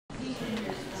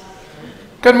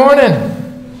Good morning.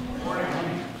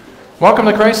 Welcome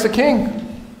to Christ the King.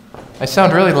 I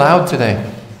sound really loud today.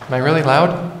 Am I really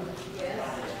loud?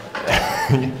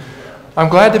 I'm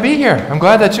glad to be here. I'm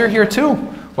glad that you're here too.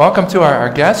 Welcome to our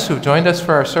guests who joined us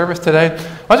for our service today.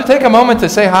 Why don't you take a moment to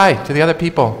say hi to the other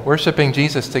people worshiping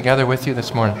Jesus together with you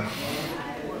this morning.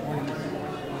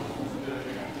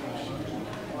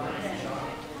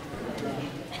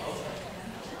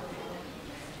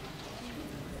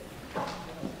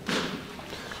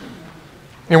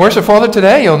 In your worship folder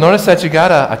today, you'll notice that you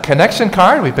got a connection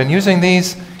card. We've been using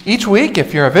these each week.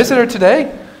 If you're a visitor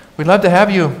today, we'd love to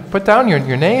have you put down your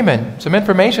name and some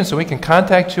information so we can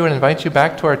contact you and invite you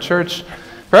back to our church.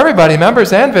 For everybody,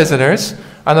 members and visitors,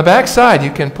 on the back side,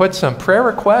 you can put some prayer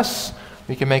requests.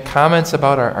 You can make comments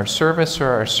about our service or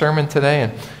our sermon today.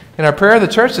 And in our prayer of the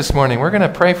church this morning, we're going to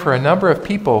pray for a number of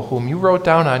people whom you wrote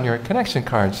down on your connection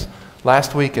cards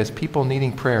last week as people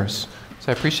needing prayers.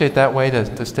 So I appreciate that way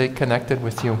to stay connected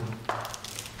with you.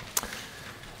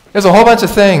 There's a whole bunch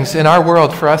of things in our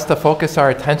world for us to focus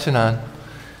our attention on.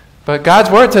 But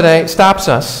God's Word today stops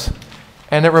us,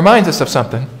 and it reminds us of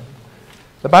something.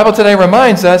 The Bible today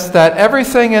reminds us that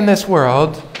everything in this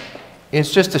world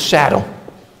is just a shadow,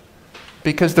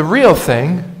 because the real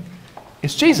thing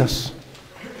is Jesus.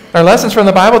 Our lessons from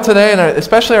the Bible today, and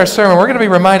especially our sermon, we're going to be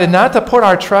reminded not to put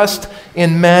our trust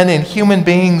in men, in human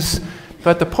beings,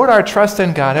 but to put our trust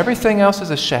in God. Everything else is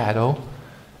a shadow.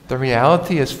 The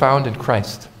reality is found in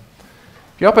Christ.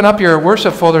 If you open up your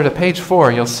worship folder to page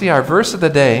 4, you'll see our verse of the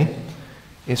day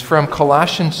is from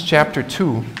Colossians chapter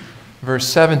 2, verse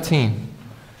 17.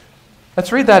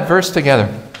 Let's read that verse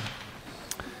together.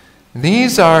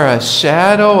 These are a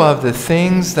shadow of the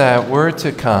things that were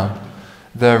to come.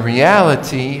 The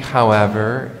reality,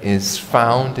 however, is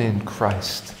found in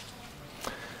Christ.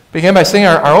 Begin by singing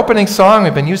our opening song.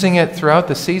 We've been using it throughout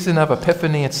the season of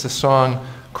Epiphany. It's the song,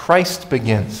 Christ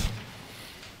Begins.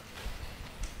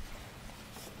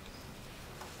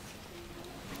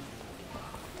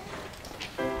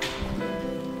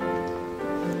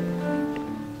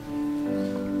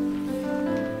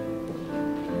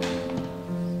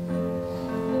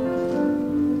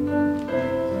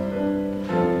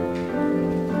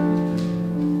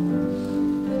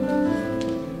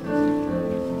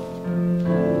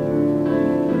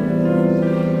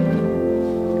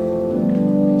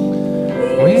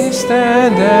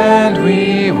 Stand and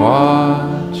we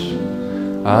watch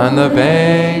on the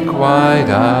bank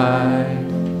wide-eyed.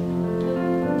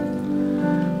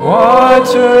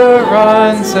 Water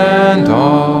runs and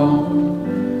all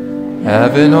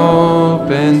heaven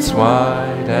opens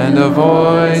wide, and a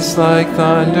voice like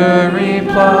thunder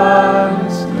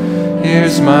replies,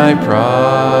 here's my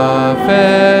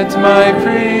prophet, my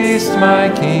priest, my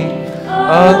king,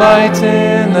 a light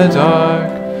in the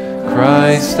dark.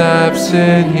 Christ steps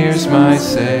in, here's my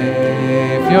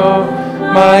Savior,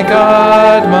 my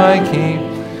God, my King.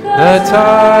 The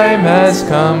time has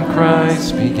come,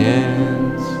 Christ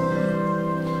begins.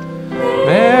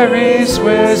 Mary's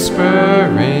whispering,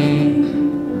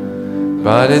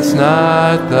 but it's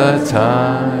not the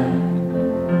time.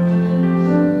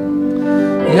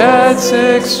 Yet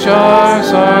 6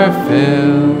 jars are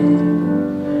filled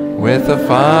with the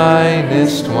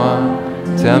finest wine.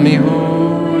 Tell me,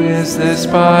 who is this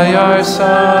by our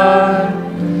side?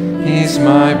 He's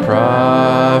my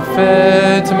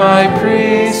prophet, my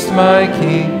priest, my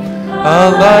king, a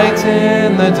light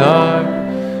in the dark.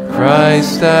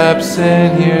 Christ steps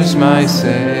in, here's my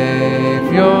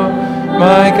Savior,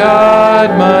 my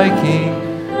God, my King.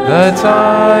 The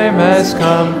time has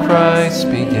come, Christ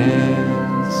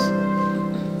begins.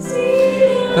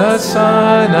 The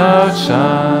sun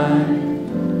outshines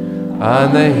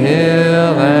on the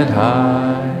hill and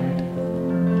hide,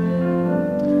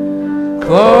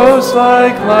 close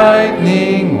like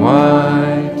lightning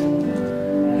white,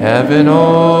 heaven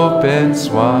opens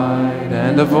wide,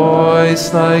 and a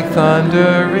voice like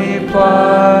thunder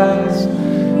replies,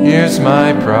 here's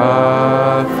my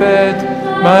prophet,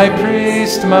 my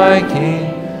priest, my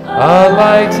king, a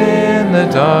light in the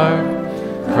dark.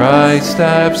 Christ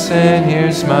steps in,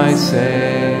 here's my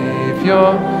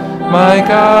Savior, my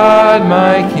God,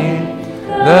 my King.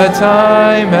 The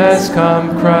time has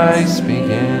come, Christ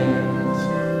begins.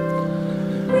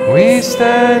 We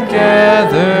stand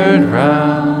gathered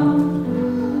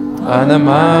round on the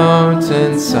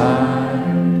mountainside.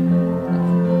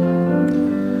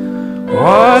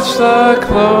 Watch the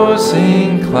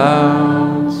closing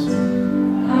clouds.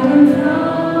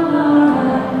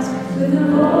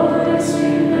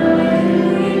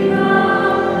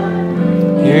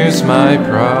 Here's my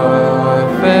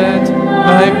prophet,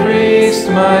 my priest,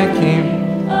 my king,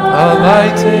 a a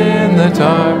light in the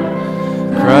dark.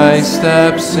 Christ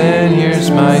steps in, here's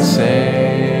my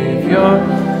Savior,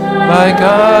 my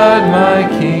God, my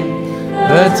King.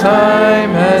 The time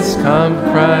has come,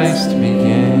 Christ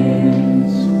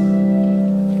begins.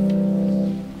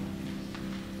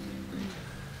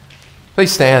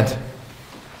 Please stand.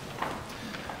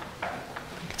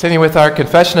 Continue with our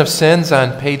confession of sins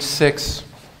on page 6.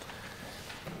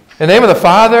 In the name of the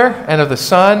Father, and of the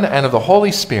Son, and of the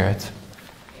Holy Spirit.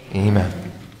 Amen.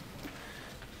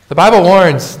 The Bible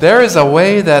warns, there is a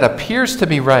way that appears to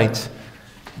be right,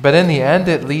 but in the end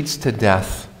it leads to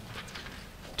death.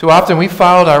 Too often we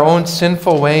followed our own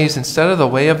sinful ways instead of the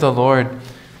way of the Lord.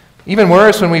 Even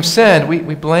worse, when we've sinned,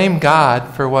 we blame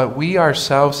God for what we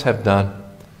ourselves have done.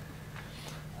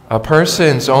 A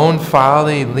person's own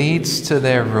folly leads to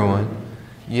their ruin,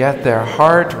 yet their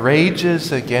heart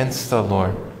rages against the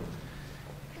Lord.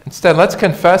 Instead, let's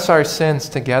confess our sins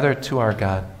together to our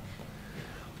God.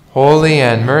 Holy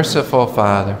and merciful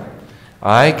Father,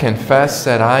 I confess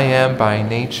that I am by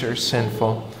nature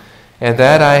sinful, and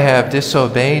that I have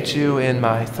disobeyed you in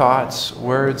my thoughts,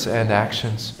 words, and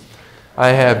actions. I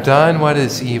have done what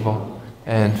is evil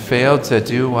and failed to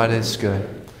do what is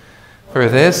good. For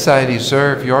this I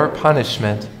deserve your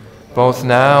punishment, both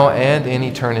now and in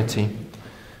eternity.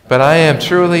 But I am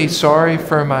truly sorry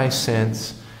for my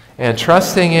sins, and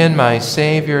trusting in my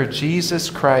Savior, Jesus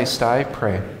Christ, I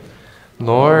pray,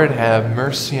 Lord, have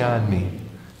mercy on me,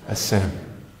 a sinner.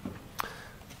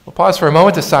 We'll pause for a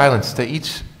moment of silence to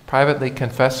each privately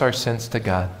confess our sins to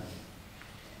God.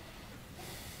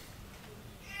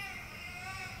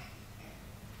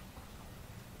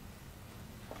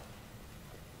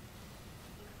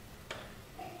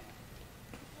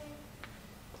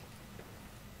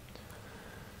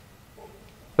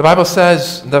 The Bible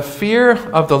says, the fear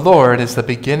of the Lord is the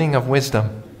beginning of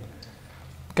wisdom.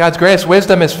 God's greatest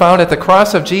wisdom is found at the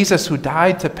cross of Jesus, who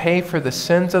died to pay for the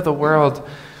sins of the world.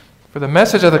 For the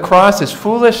message of the cross is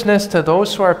foolishness to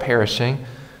those who are perishing,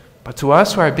 but to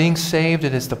us who are being saved,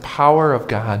 it is the power of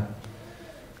God.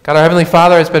 God, our Heavenly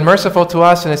Father, has been merciful to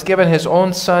us and has given his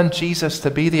own Son, Jesus,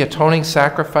 to be the atoning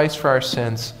sacrifice for our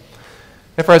sins.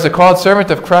 Therefore, as a called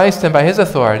servant of Christ and by his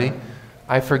authority,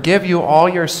 I forgive you all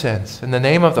your sins in the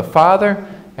name of the Father,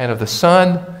 and of the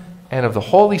Son, and of the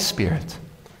Holy Spirit.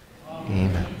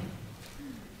 Amen.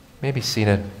 You may be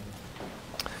seated.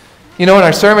 You know, in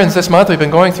our sermons this month, we've been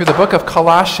going through the book of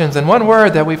Colossians, and one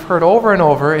word that we've heard over and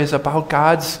over is about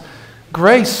God's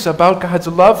grace, about God's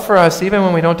love for us, even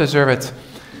when we don't deserve it.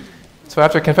 So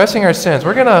after confessing our sins,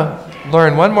 we're going to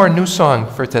learn one more new song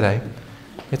for today.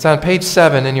 It's on page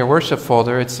 7 in your worship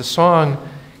folder. It's the song,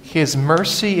 His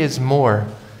Mercy is More.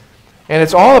 And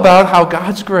it's all about how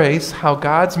God's grace, how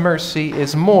God's mercy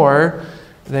is more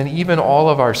than even all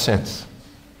of our sins.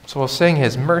 So we'll sing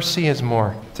His Mercy is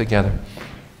More together.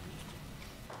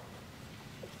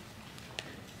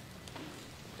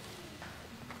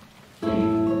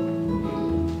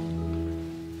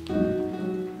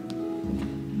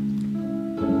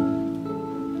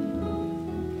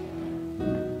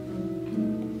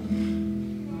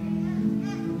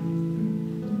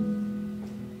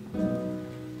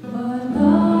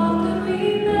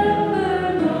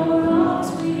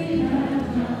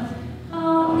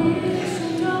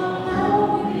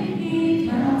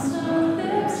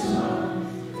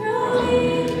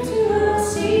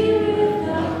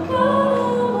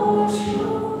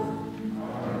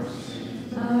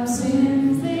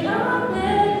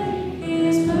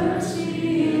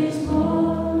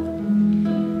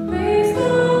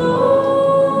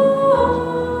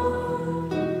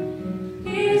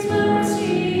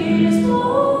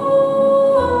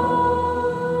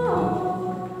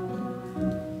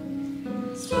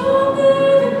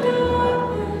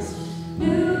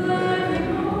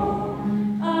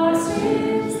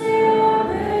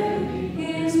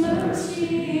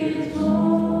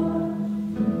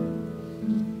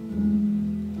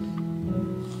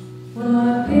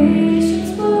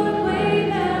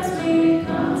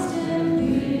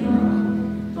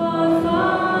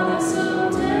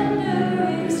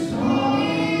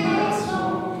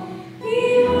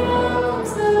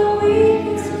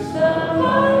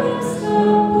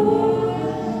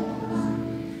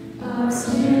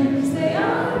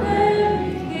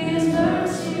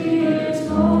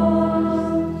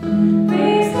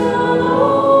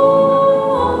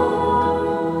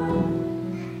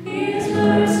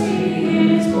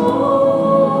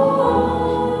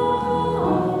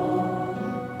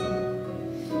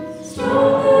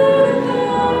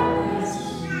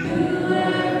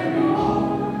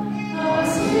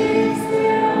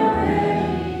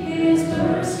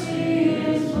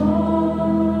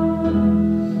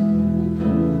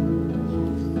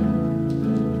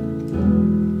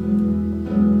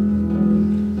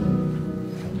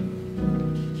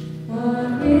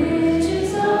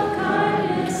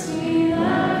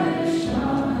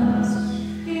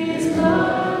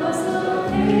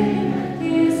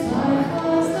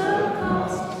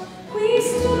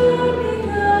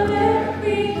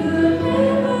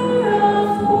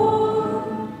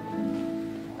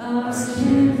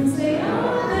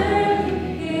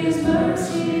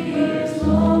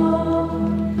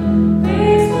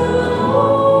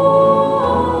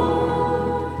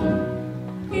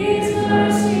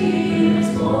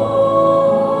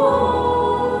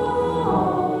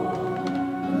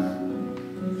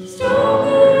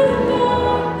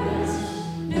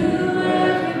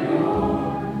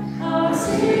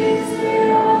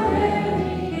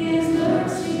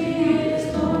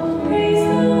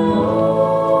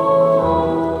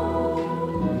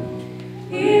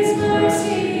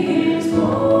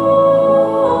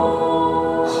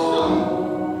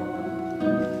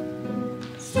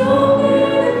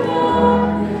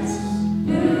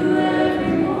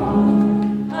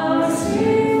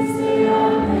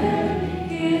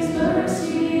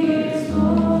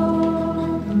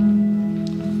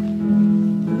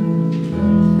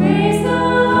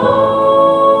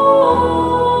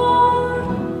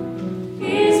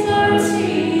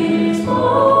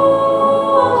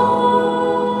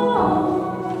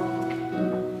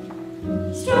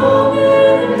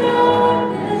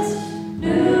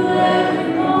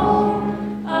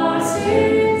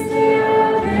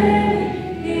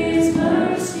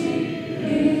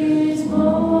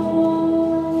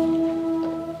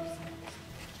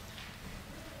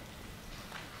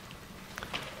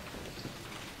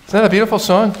 that a beautiful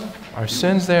song? Our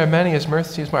sins, they are many, His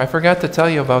mercy is more. I forgot to tell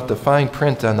you about the fine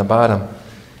print on the bottom.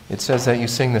 It says that you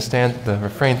sing the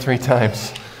refrain 3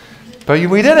 times. But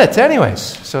we did it anyways,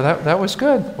 so that was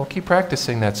good. We'll keep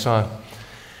practicing that song.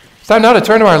 It's time now to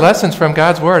turn to our lessons from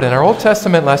God's Word. And our Old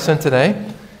Testament lesson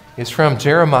today is from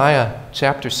Jeremiah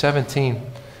chapter 17.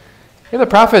 Here the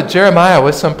prophet Jeremiah,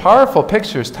 with some powerful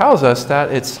pictures, tells us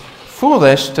that it's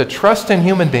foolish to trust in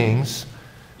human beings,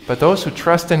 but those who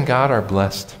trust in God are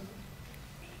blessed.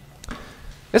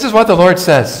 This is what the Lord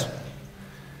says.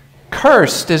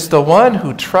 Cursed is the one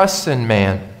who trusts in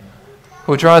man,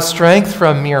 who draws strength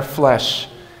from mere flesh,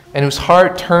 and whose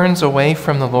heart turns away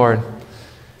from the Lord.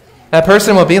 That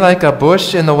person will be like a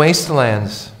bush in the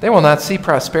wastelands. They will not see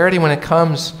prosperity when it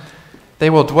comes. They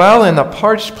will dwell in the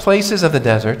parched places of the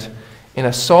desert, in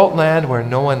a salt land where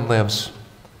no one lives.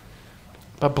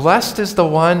 But blessed is the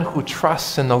one who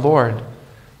trusts in the Lord,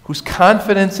 whose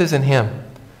confidence is in Him.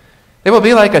 They will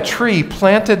be like a tree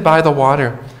planted by the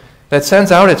water that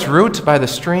sends out its root by the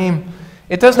stream.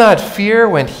 It does not fear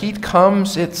when heat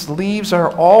comes. Its leaves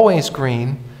are always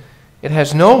green. It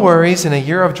has no worries in a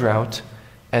year of drought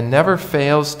and never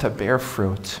fails to bear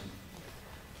fruit.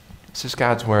 This is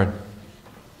God's Word.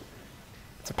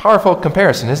 It's a powerful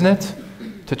comparison, isn't it?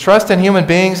 To trust in human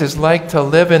beings is like to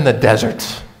live in the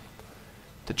desert.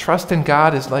 To trust in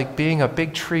God is like being a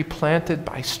big tree planted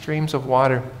by streams of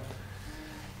water.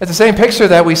 It's the same picture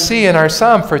that we see in our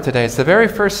psalm for today. It's the very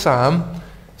first psalm,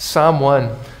 Psalm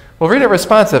 1. We'll read it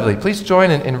responsively. Please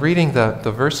join in reading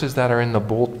the verses that are in the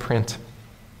bold print.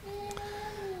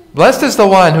 Blessed is the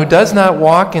one who does not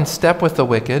walk in step with the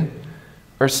wicked,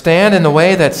 or stand in the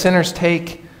way that sinners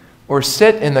take, or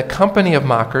sit in the company of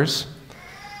mockers,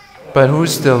 but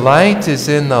whose delight is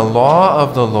in the law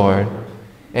of the Lord,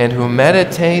 and who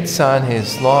meditates on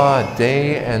His law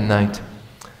day and night.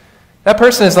 That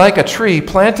person is like a tree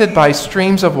planted by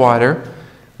streams of water,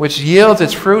 which yields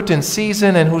its fruit in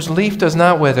season and whose leaf does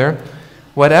not wither.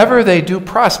 Whatever they do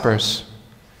prospers.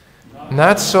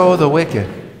 Not so the wicked.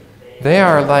 They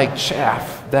are like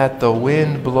chaff that the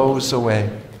wind blows away.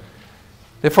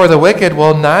 Therefore the wicked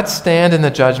will not stand in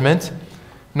the judgment,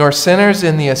 nor sinners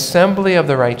in the assembly of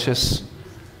the righteous.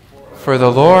 For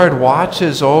the Lord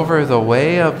watches over the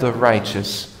way of the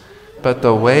righteous, but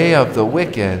the way of the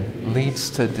wicked leads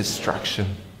to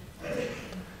destruction.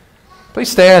 Please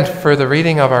stand for the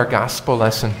reading of our gospel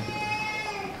lesson.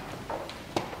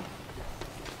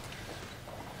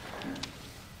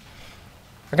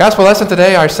 Our gospel lesson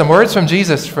today are some words from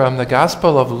Jesus from the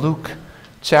Gospel of Luke,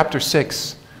 chapter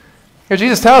 6. Here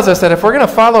Jesus tells us that if we're going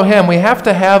to follow Him, we have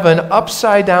to have an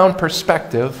upside-down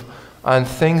perspective on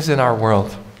things in our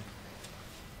world.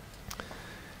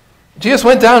 Jesus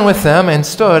went down with them and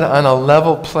stood on a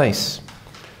level place.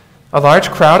 A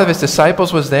large crowd of His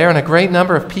disciples was there, and a great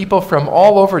number of people from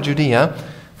all over Judea,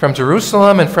 from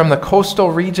Jerusalem and from the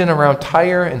coastal region around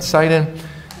Tyre and Sidon,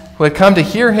 who had come to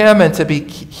hear Him and to be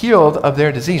healed of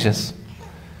their diseases.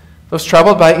 Those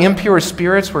troubled by impure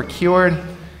spirits were cured,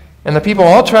 and the people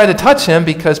all tried to touch Him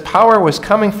because power was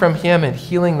coming from Him and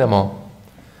healing them all.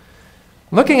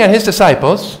 Looking at His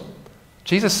disciples,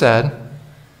 Jesus said,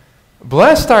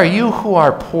 "Blessed are you who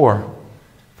are poor,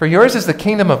 for yours is the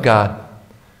kingdom of God.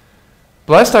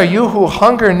 Blessed are you who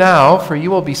hunger now, for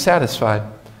you will be satisfied.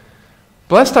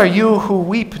 Blessed are you who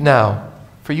weep now,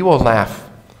 for you will laugh.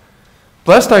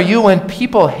 Blessed are you when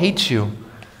people hate you,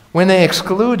 when they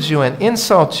exclude you and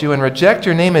insult you and reject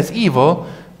your name as evil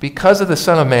because of the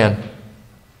Son of Man.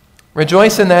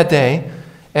 Rejoice in that day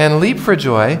and leap for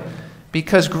joy,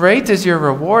 because great is your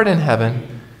reward in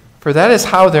heaven, for that is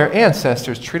how their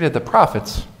ancestors treated the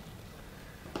prophets.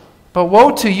 But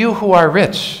woe to you who are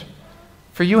rich,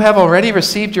 for you have already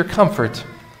received your comfort.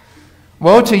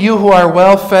 Woe to you who are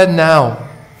well fed now,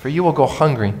 for you will go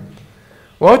hungry.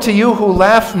 Woe to you who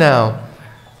laugh now,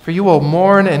 for you will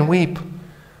mourn and weep.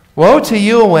 Woe to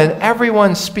you when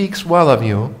everyone speaks well of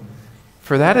you,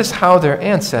 for that is how their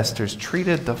ancestors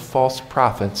treated the false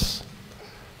prophets."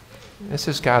 This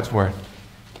is God's word.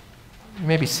 You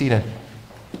may be seated.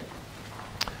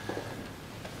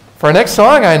 For our next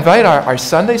song, I invite our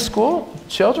Sunday school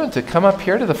children to come up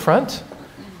here to the front.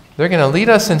 They're going to lead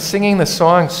us in singing the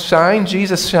song, "Shine,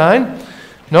 Jesus, Shine."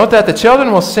 Note that the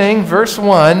children will sing verse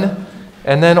 1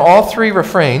 and then all 3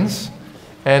 refrains.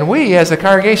 And we, as a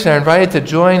congregation, are invited to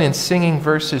join in singing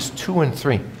verses 2 and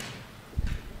 3.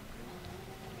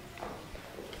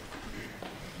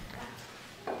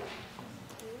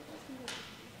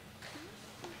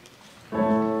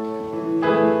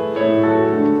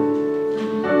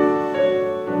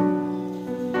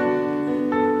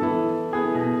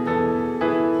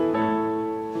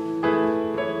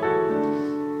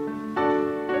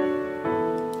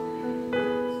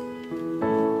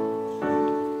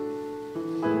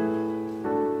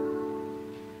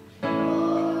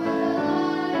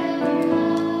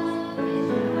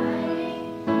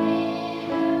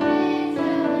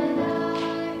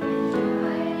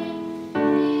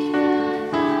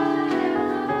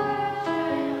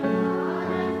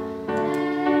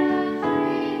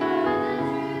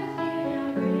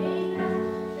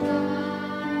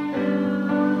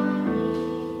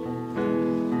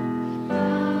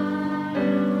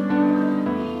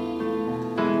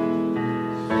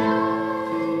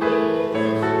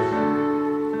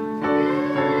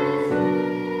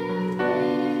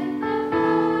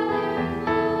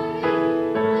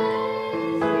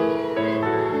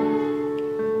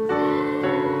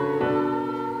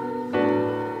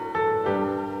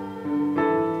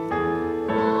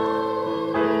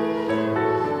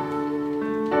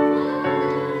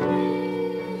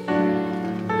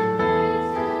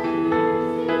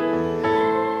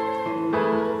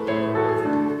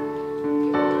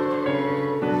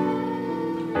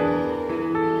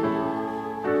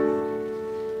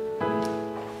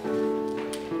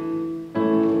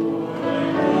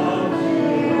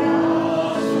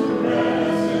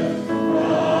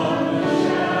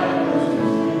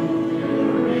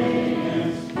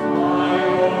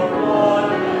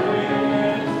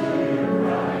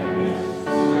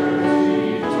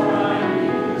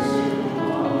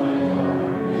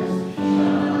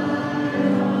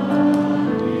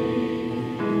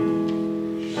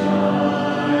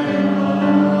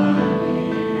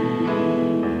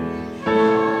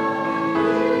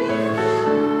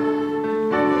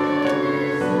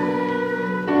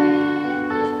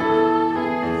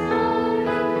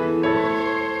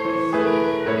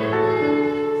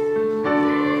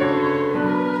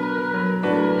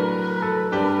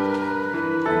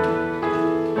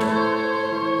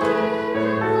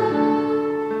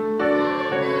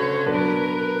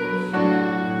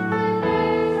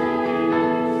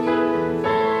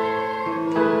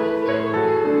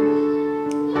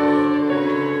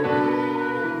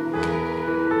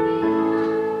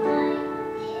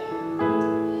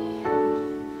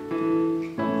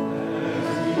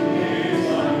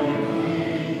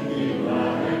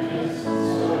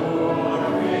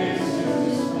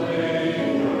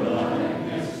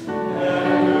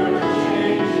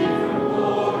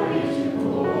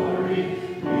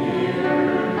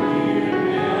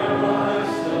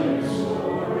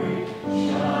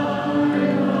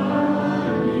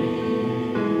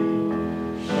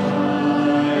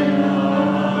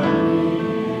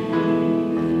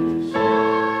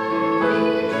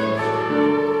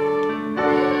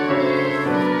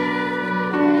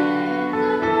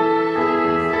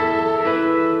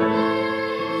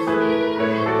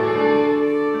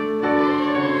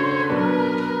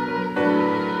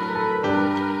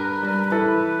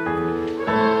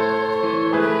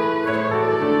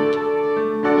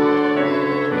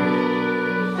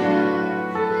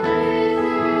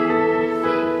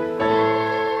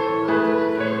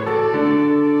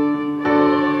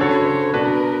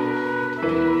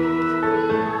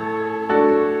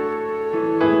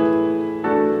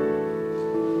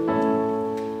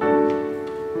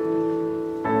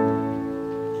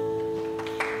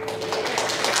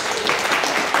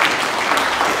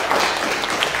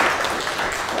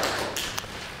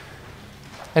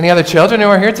 Any other children who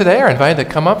are here today are invited to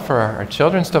come up for our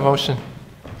children's devotion.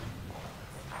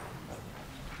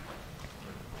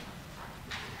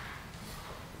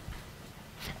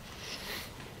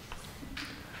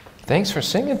 Thanks for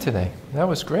singing today. That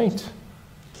was great.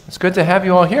 It's good to have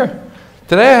you all here.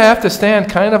 Today I have to stand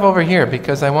kind of over here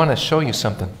because I want to show you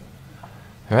something.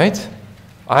 All right?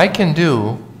 I can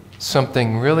do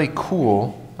something really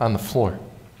cool on the floor.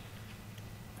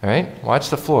 All right? Watch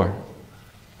the floor.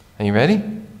 Are you ready?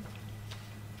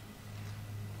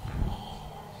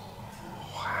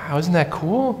 Wow, isn't that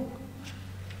cool?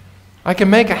 I can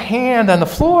make a hand on the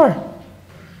floor.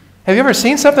 Have you ever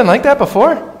seen something like that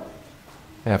before?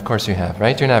 Yeah, of course you have,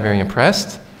 right? You're not very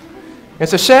impressed.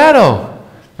 It's a shadow,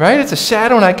 right? It's a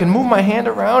shadow, and I can move my hand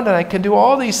around, and I can do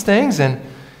all these things, and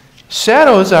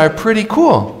shadows are pretty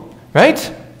cool, right?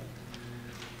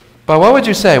 But what would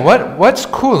you say? What's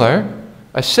cooler,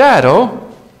 a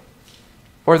shadow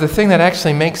or the thing that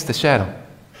actually makes the shadow?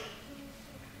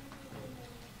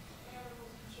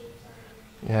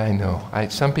 Yeah, I know.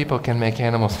 Some people can make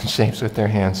animals and shapes with their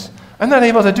hands. I'm not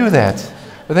able to do that.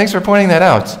 But thanks for pointing that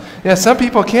out. Yeah, some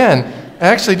people can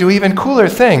actually do even cooler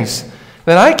things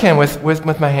than I can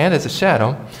with my hand as a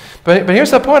shadow. But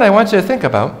here's the point I want you to think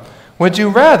about. Would you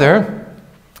rather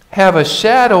have a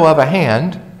shadow of a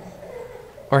hand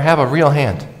or have a real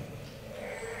hand?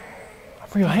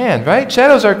 A real hand, right?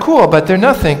 Shadows are cool, but they're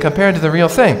nothing compared to the real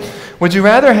thing. Would you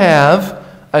rather have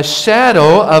a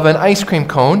shadow of an ice cream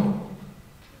cone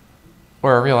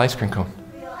or a real ice cream cone?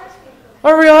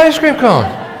 A real ice cream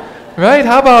cone. Right?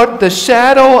 How about the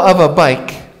shadow of a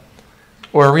bike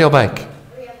or a real bike?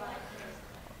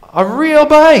 A real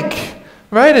bike.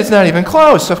 Right? It's not even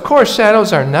close. Of course,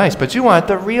 shadows are nice, but you want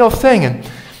the real thing. And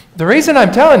the reason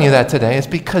I'm telling you that today is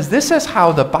because this is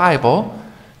how the Bible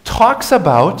talks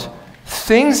about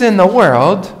things in the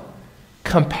world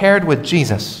compared with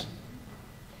Jesus.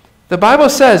 The Bible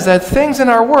says that things in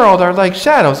our world are like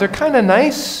shadows. They're kind of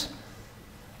nice,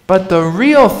 but the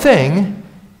real thing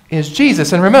is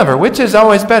Jesus. And remember, which is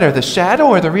always better, the shadow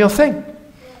or the real thing?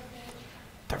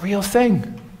 The real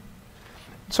thing.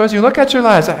 So as you look at your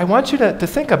lives, I want you to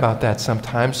think about that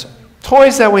sometimes.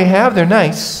 Toys that we have, they're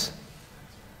nice,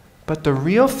 but the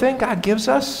real thing God gives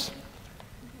us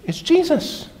is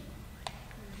Jesus.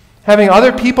 Having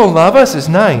other people love us is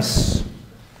nice,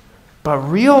 but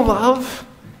real love,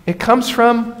 it comes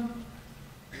from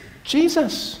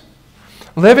Jesus.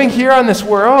 Living here on this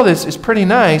world is pretty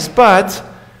nice, but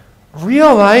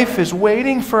real life is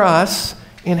waiting for us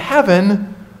in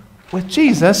heaven with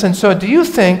Jesus. And so do you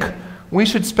think we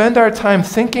should spend our time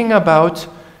thinking about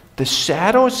the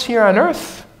shadows here on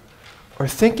earth or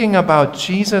thinking about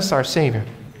Jesus, our Savior?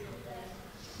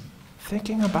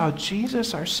 Thinking about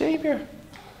Jesus, our Savior.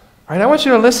 All right, I want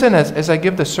you to listen as I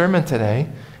give the sermon today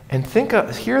and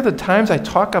hear the times I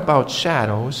talk about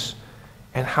shadows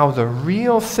and how the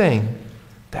real thing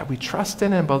that we trust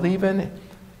in and believe in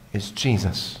is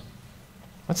Jesus.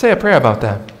 Let's say a prayer about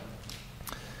that.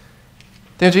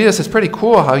 Dear Jesus, it's pretty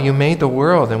cool how you made the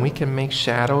world and we can make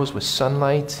shadows with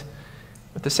sunlight.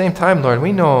 At the same time, Lord,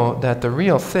 we know that the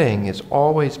real thing is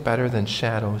always better than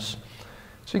shadows.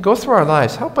 So we go through our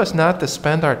lives. Help us not to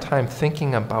spend our time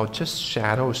thinking about just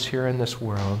shadows here in this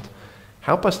world.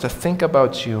 Help us to think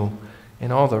about you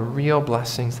and all the real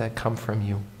blessings that come from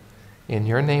you. In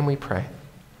your name we pray.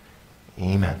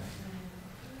 Amen.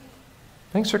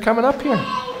 Thanks for coming up here.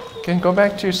 You can go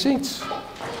back to your seats.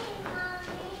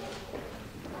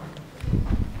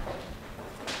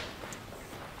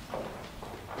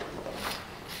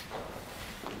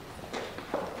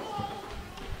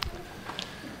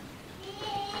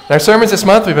 In our sermons this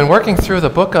month, we've been working through the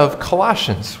book of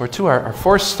Colossians. We're to our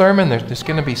fourth sermon. There's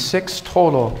going to be 6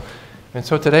 total. And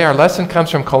so today our lesson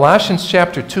comes from Colossians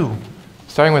chapter 2,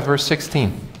 starting with verse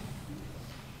 16.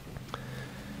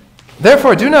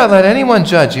 Therefore, do not let anyone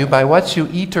judge you by what you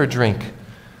eat or drink,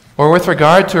 or with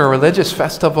regard to a religious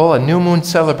festival, a new moon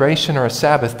celebration, or a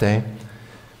Sabbath day.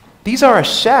 These are a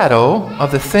shadow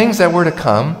of the things that were to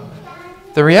come.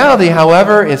 The reality,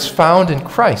 however, is found in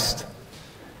Christ.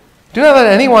 Do not let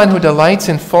anyone who delights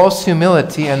in false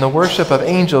humility and the worship of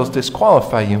angels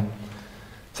disqualify you.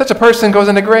 Such a person goes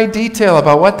into great detail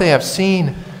about what they have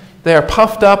seen. They are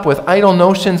puffed up with idle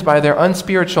notions by their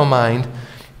unspiritual mind.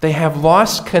 They have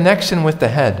lost connection with the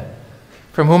head,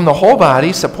 from whom the whole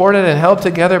body, supported and held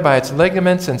together by its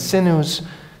ligaments and sinews,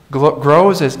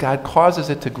 grows as God causes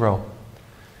it to grow.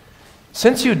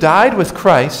 Since you died with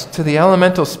Christ to the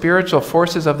elemental spiritual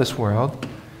forces of this world,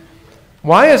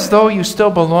 why, as though you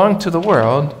still belong to the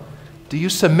world, do you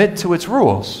submit to its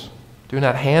rules? Do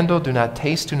not handle, do not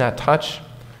taste, do not touch.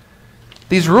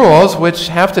 These rules, which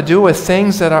have to do with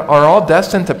things that are all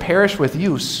destined to perish with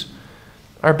use,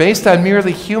 are based on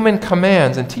merely human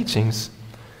commands and teachings.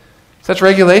 Such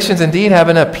regulations indeed have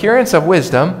an appearance of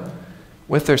wisdom,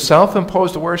 with their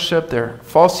self-imposed worship, their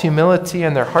false humility,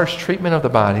 and their harsh treatment of the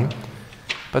body,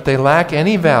 but they lack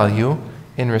any value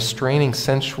in restraining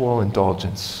sensual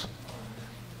indulgence.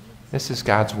 This is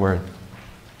God's word.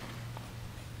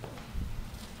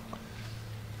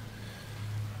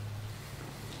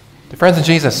 Dear friends in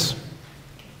Jesus,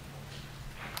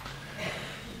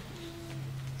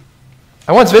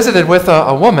 I once visited with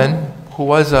a woman who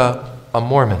was a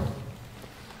Mormon.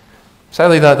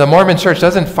 Sadly, the Mormon church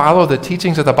doesn't follow the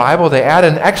teachings of the Bible. They add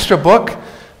an extra book,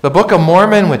 the Book of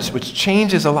Mormon, which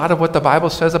changes a lot of what the Bible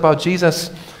says about Jesus.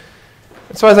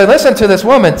 And so as I listened to this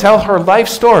woman tell her life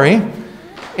story,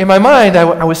 in my mind,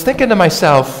 I was thinking to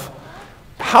myself,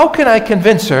 how can I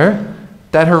convince her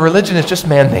that her religion is just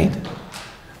man-made?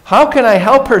 How can I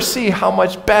help her see how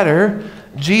much better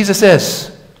Jesus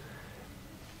is?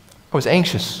 I was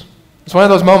anxious. It's one of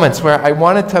those moments where I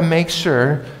wanted to make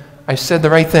sure I said the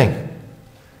right thing.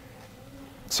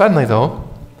 Suddenly, though,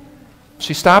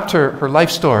 she stopped her life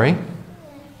story,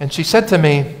 and she said to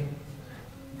me,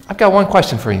 I've got one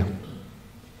question for you.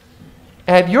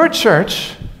 At your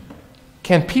church,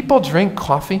 can people drink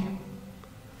coffee?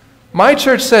 My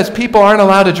church says people aren't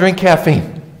allowed to drink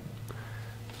caffeine.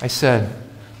 I said,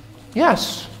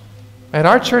 yes, at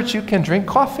our church you can drink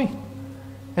coffee.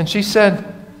 And she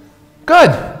said, good,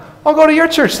 I'll go to your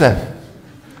church then.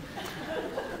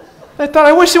 I thought,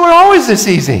 I wish it were always this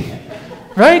easy.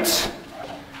 Right?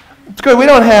 It's good we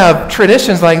don't have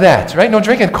traditions like that, right? No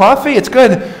drinking coffee, it's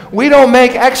good we don't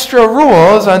make extra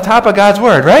rules on top of God's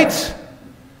word, right?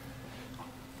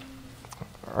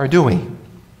 Or do we?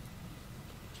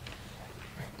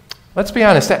 Let's be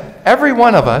honest, every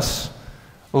one of us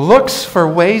looks for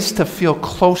ways to feel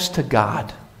close to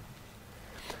God.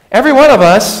 Every one of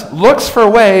us looks for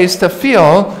ways to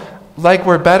feel like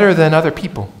we're better than other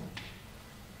people.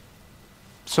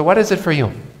 So what is it for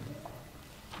you?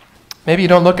 Maybe you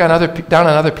don't look down on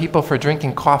other people for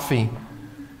drinking coffee.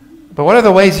 But what are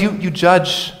the ways you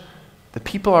judge the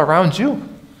people around you?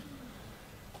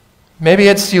 Maybe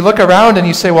it's you look around and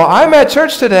you say, well, I'm at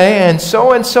church today and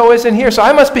so isn't here, so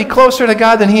I must be closer to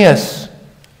God than he is.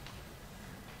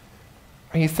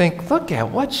 Or you think, look at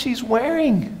what she's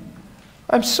wearing.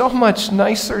 I'm so much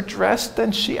nicer dressed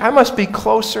than she. I must be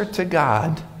closer to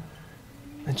God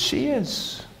than she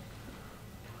is.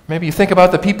 Maybe you think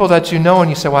about the people that you know and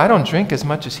you say, well, I don't drink as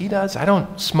much as he does. I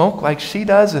don't smoke like she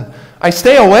does. And I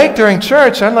stay awake during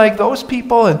church, unlike those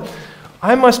people. And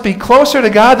I must be closer to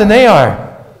God than they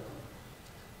are.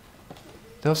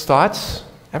 Those thoughts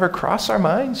ever cross our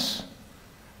minds?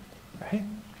 Right?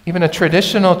 Even a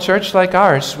traditional church like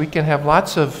ours, we can have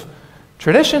lots of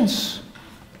traditions.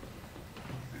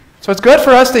 So it's good for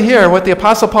us to hear what the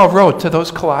Apostle Paul wrote to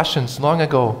those Colossians long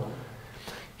ago.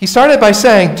 He started by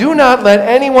saying, do not let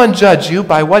anyone judge you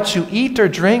by what you eat or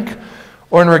drink,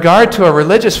 or in regard to a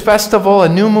religious festival, a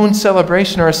new moon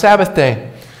celebration, or a Sabbath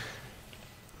day.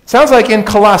 It sounds like in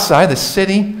Colossae, the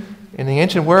city in the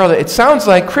ancient world, it sounds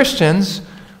like Christians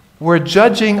were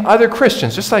judging other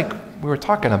Christians, just like we were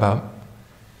talking about.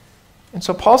 And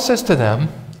so Paul says to them,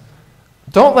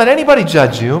 don't let anybody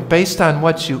judge you based on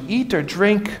what you eat or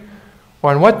drink, or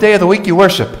on what day of the week you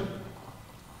worship.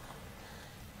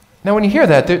 Now, when you hear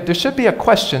that, there should be a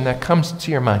question that comes to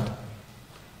your mind.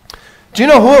 Do you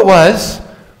know who it was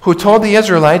who told the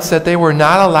Israelites that they were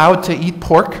not allowed to eat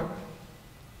pork?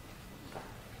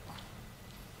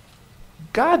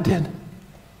 God did.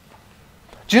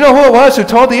 Do you know who it was who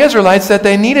told the Israelites that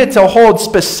they needed to hold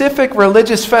specific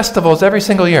religious festivals every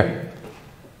single year?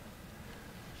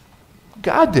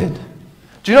 God did.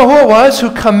 Do you know who it was who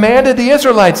commanded the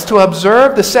Israelites to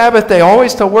observe the Sabbath day,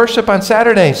 always to worship on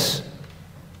Saturdays?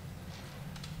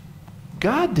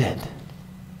 God did.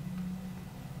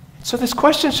 So this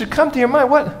question should come to your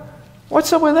mind.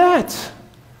 What's up with that?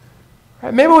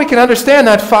 Right, maybe we can understand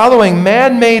not following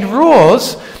man-made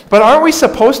rules, but aren't we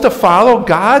supposed to follow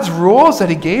God's rules that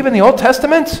he gave in the Old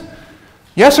Testament?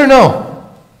 Yes or no?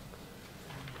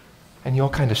 And you all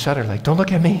kind of shudder like, don't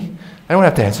look at me. I don't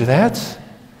have to answer that.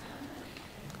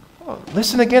 Well,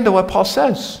 listen again to what Paul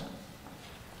says.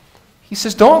 He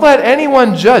says, don't let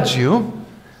anyone judge you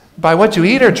by what you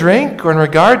eat or drink, or in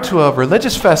regard to a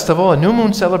religious festival, a new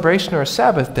moon celebration, or a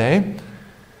Sabbath day.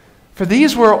 For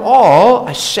these were all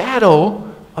a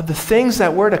shadow of the things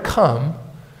that were to come.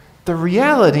 The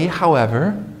reality,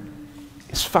 however,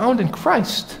 is found in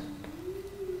Christ.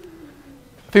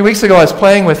 A few weeks ago, I was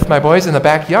playing with my boys in the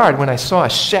backyard when I saw a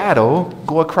shadow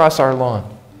go across our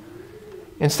lawn.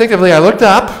 Instinctively, I looked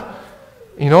up.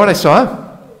 You know what I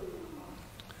saw?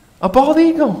 A bald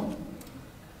eagle.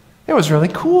 It was really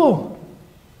cool.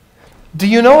 Do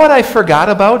you know what I forgot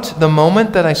about the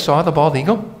moment that I saw the bald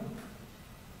eagle?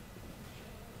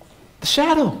 The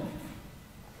shadow.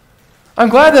 I'm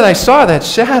glad that I saw that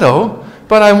shadow,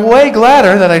 but I'm way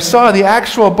gladder that I saw the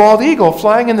actual bald eagle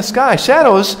flying in the sky.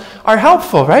 Shadows are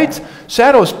helpful, right?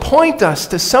 Shadows point us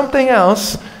to something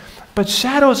else, but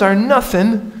shadows are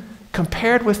nothing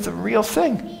compared with the real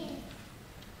thing.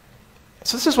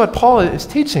 So this is what Paul is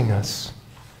teaching us.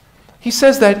 He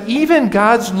says that even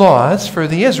God's laws for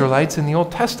the Israelites in the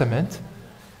Old Testament,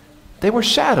 they were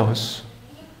shadows.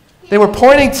 They were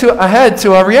pointing ahead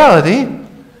to a reality.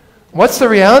 What's the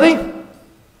reality?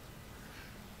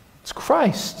 It's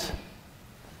Christ.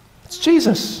 It's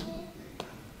Jesus. In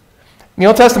the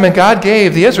Old Testament, God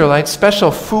gave the Israelites special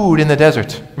food in the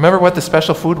desert. Remember what the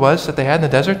special food was that they had in the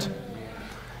desert?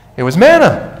 It was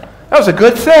manna. That was a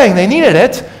good thing. They needed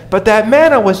it, but that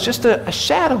manna was just a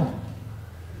shadow.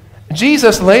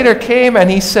 Jesus later came and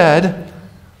he said,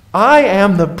 I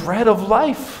am the bread of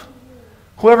life.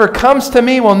 Whoever comes to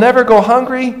me will never go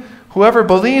hungry. Whoever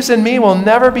believes in me will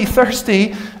never be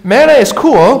thirsty. Manna is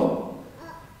cool,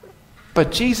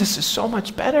 but Jesus is so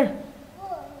much better. In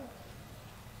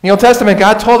the Old Testament,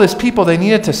 God told his people they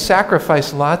needed to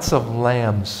sacrifice lots of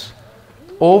lambs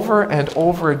over and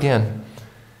over again.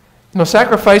 You know,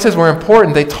 sacrifices were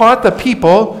important. They taught the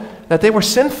people that they were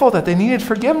sinful, that they needed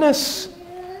forgiveness.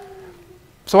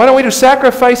 So why don't we do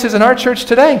sacrifices in our church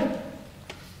today?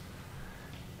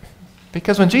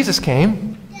 Because when Jesus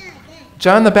came,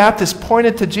 John the Baptist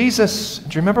pointed to Jesus.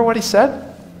 Do you remember what he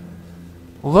said?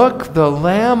 Look, the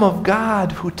Lamb of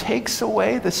God who takes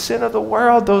away the sin of the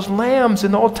world. Those lambs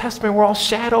in the Old Testament were all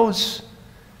shadows.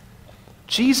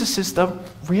 Jesus is the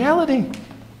reality.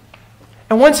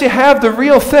 And once you have the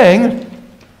real thing,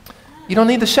 you don't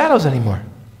need the shadows anymore.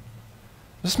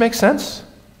 Does this make sense?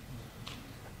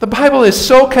 The Bible is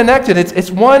so connected. It's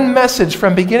one message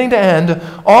from beginning to end,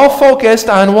 all focused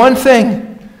on one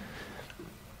thing,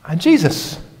 on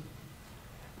Jesus.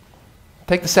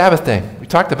 Take the Sabbath day. We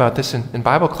talked about this in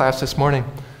Bible class this morning.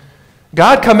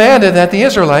 God commanded that the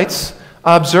Israelites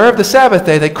observe the Sabbath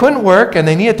day. They couldn't work, and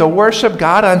they needed to worship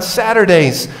God on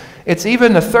Saturdays. It's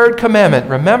even the third commandment.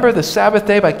 Remember the Sabbath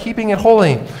day by keeping it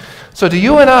holy. So do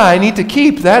you and I need to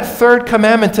keep that third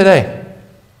commandment today?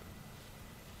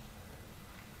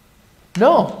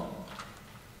 No.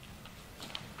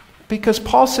 Because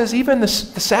Paul says even the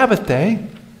Sabbath day,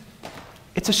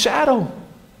 it's a shadow.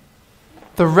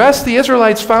 The rest the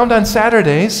Israelites found on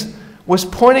Saturdays was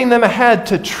pointing them ahead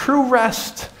to true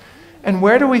rest. And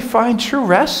where do we find true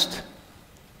rest?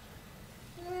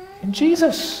 In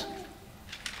Jesus.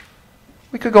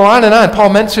 We could go on and on. Paul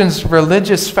mentions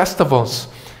religious festivals.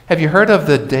 Have you heard of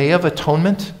the Day of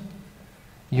Atonement?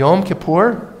 Yom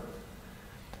Kippur?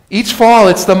 Each fall,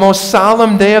 it's the most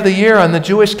solemn day of the year on the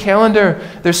Jewish calendar.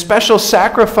 There's special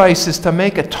sacrifices to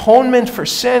make atonement for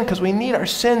sin because we need our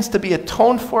sins to be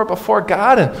atoned for before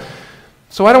God. And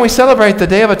so why don't we celebrate the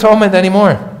Day of Atonement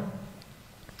anymore? Well,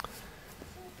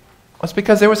 it's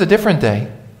because there was a different day.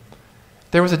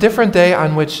 There was a different day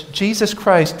on which Jesus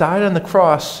Christ died on the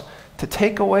cross to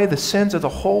take away the sins of the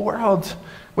whole world.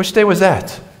 Which day was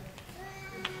that?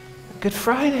 Good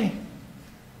Friday.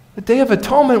 The Day of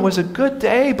Atonement was a good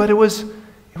day, but it was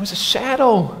a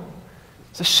shadow.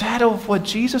 It's a shadow of what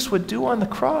Jesus would do on the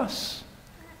cross.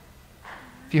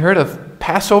 Have you heard of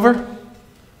Passover?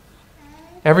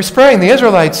 Every spring, the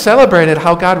Israelites celebrated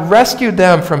how God rescued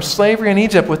them from slavery in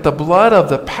Egypt with the blood of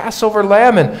the Passover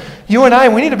lamb. And you and I,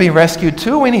 we need to be rescued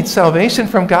too. We need salvation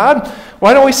from God.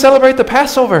 Why don't we celebrate the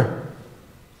Passover?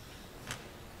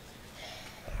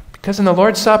 Because in the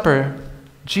Lord's Supper,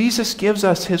 Jesus gives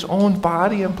us his own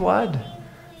body and blood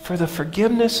for the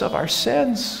forgiveness of our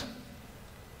sins.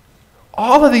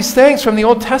 All of these things from the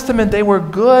Old Testament, they were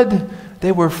good.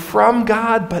 They were from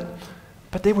God,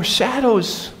 but they were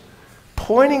shadows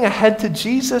pointing ahead to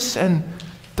Jesus, and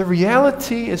the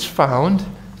reality is found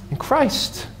in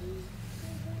Christ.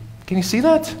 Can you see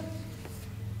that?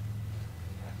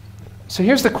 So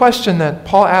here's the question that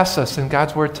Paul asks us in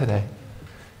God's Word today.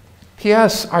 He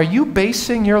asks, are you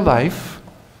basing your life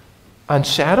on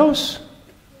shadows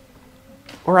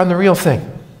or on the real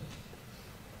thing?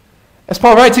 As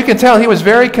Paul writes, you can tell he was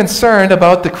very concerned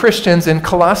about the Christians in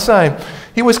Colossae.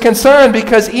 He was concerned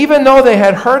because even though they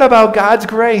had heard about God's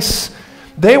grace,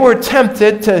 they were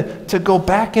tempted to go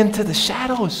back into the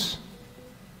shadows.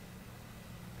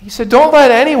 He said, don't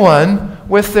let anyone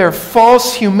with their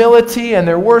false humility and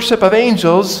their worship of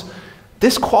angels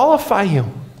disqualify you.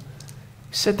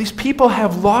 He said these people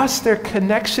have lost their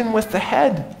connection with the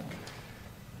head.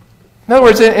 In other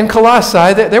words, in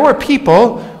Colossae, there were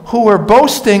people who were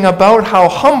boasting about how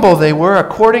humble they were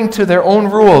according to their own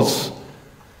rules.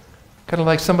 Kind of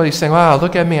like somebody saying, wow,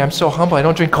 look at me, I'm so humble, I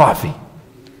don't drink coffee.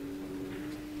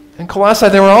 In Colossae,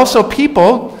 there were also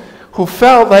people who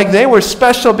felt like they were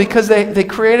special because they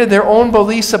created their own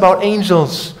beliefs about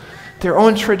angels, their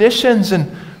own traditions.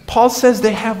 And Paul says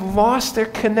they have lost their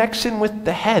connection with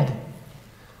the head.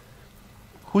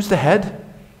 Who's the head?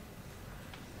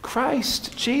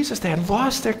 Christ, Jesus. They had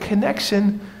lost their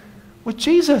connection with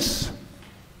Jesus.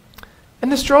 And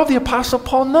this drove the Apostle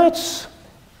Paul nuts.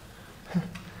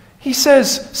 He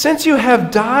says, since you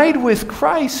have died with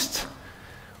Christ,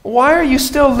 why are you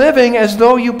still living as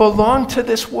though you belong to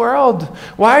this world?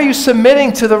 Why are you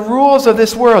submitting to the rules of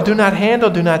this world? Do not handle,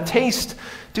 do not taste,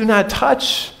 do not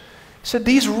touch. He said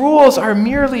these rules are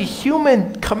merely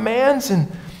human commands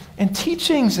and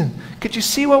teachings. And could you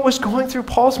see what was going through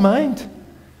Paul's mind?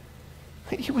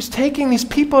 He was taking these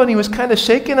people and he was kind of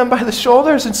shaking them by the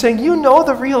shoulders and saying, you know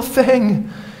the real thing.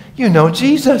 You know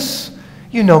Jesus.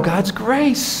 You know God's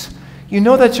grace. You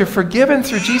know that you're forgiven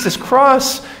through Jesus'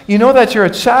 cross. You know that you're a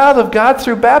child of God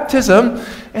through baptism.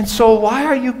 And so why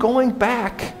are you going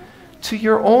back to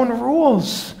your own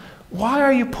rules? Why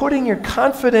are you putting your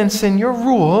confidence in your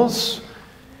rules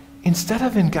instead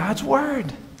of in God's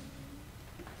word?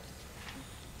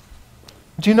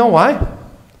 Do you know why?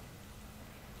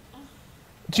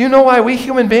 Do you know why we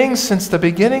human beings since the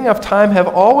beginning of time have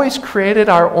always created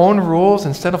our own rules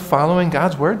instead of following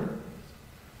God's word?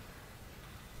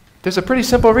 There's a pretty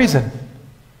simple reason.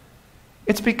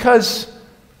 It's because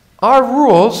our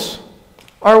rules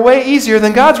are way easier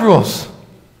than God's rules.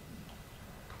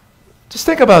 Just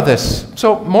think about this.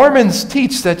 So Mormons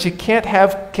teach that you can't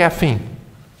have caffeine.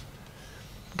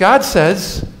 God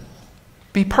says,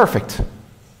 be perfect.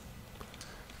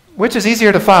 Which is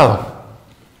easier to follow?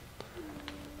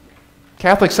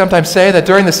 Catholics sometimes say that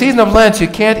during the season of Lent you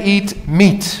can't eat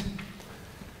meat.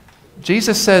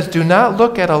 Jesus says, do not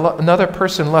look at another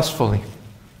person lustfully.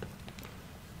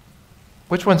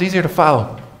 Which one's easier to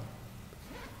follow?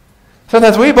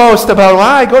 Sometimes we boast about, well,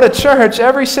 I go to church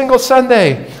every single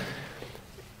Sunday.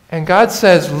 And God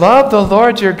says, love the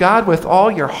Lord your God with all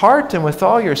your heart and with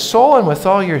all your soul and with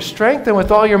all your strength and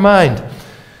with all your mind.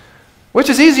 Which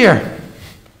is easier?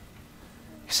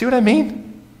 You see what I mean?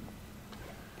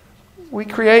 We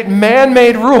create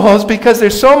man-made rules because they're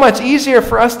so much easier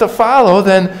for us to follow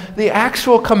than the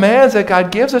actual commands that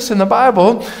God gives us in the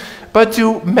Bible. But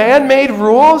do man-made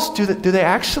rules, do they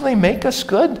actually make us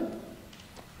good?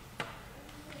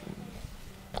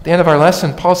 At the end of our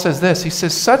lesson, Paul says this. He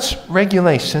says, such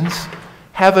regulations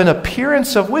have an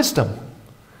appearance of wisdom.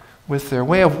 With their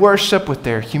way of worship, with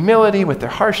their humility, with their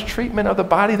harsh treatment of the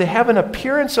body, they have an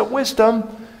appearance of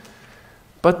wisdom,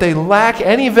 but they lack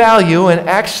any value in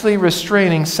actually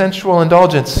restraining sensual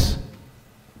indulgence.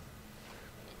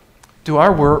 Do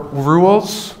our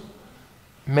rules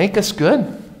make us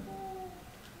good?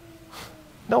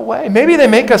 No way. Maybe they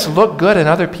make us look good in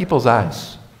other people's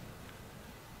eyes,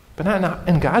 but not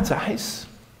in God's eyes.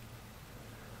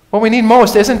 What we need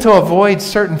most isn't to avoid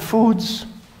certain foods.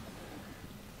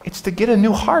 It's to get a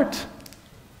new heart.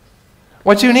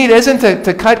 What you need isn't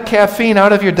to cut caffeine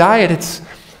out of your diet.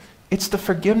 It's the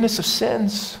forgiveness of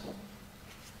sins.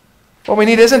 What we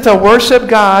need isn't to worship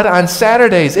God on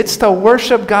Saturdays. It's to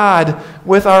worship God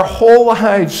with our whole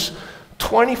lives,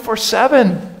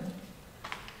 24/7.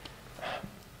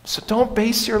 So don't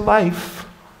base your life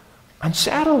on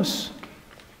shadows.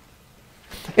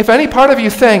 If any part of you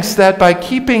thinks that by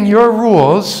keeping your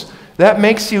rules, that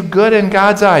makes you good in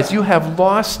God's eyes, you have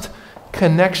lost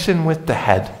connection with the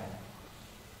head.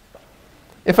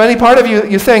 If any part of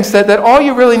you thinks that all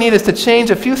you really need is to change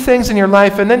a few things in your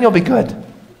life and then you'll be good,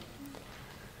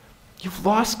 you've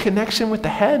lost connection with the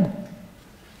head.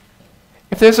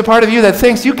 If there's a part of you that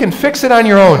thinks you can fix it on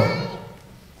your own,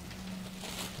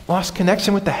 lost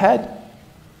connection with the head.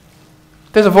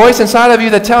 There's a voice inside of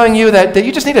you that's telling you that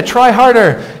you just need to try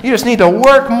harder. You just need to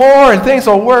work more and things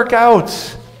will work out.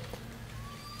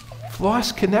 You've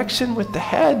lost connection with the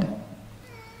head.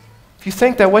 If you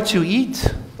think that what you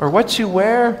eat or what you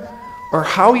wear or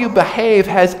how you behave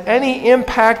has any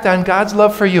impact on God's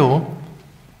love for you,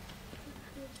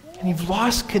 and you've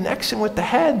lost connection with the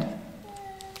head.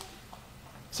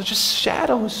 So just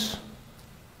shadows.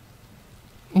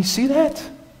 You see that?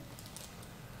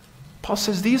 Paul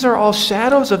says these are all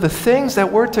shadows of the things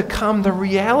that were to come. The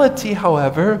reality,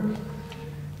 however,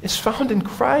 is found in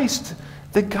Christ.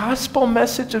 The gospel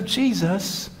message of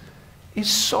Jesus is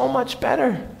so much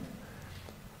better.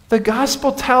 The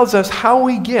gospel tells us how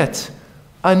we get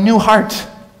a new heart.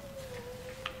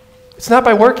 It's not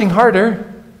by working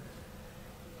harder.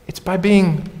 It's by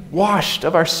being washed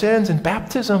of our sins in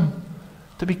baptism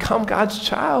to become God's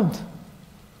child.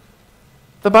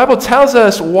 The Bible tells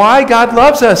us why God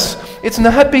loves us. It's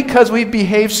not because we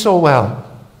behave so well.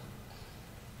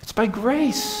 It's by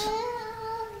grace.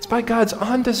 It's by God's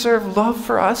undeserved love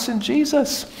for us in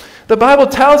Jesus. The Bible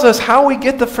tells us how we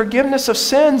get the forgiveness of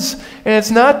sins, and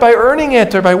it's not by earning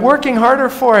it or by working harder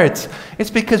for it. It's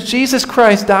because Jesus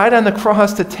Christ died on the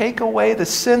cross to take away the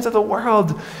sins of the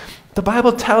world. The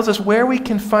Bible tells us where we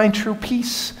can find true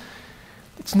peace.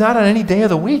 It's not on any day of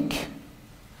the week.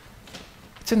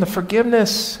 It's in the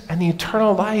forgiveness and the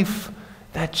eternal life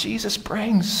that Jesus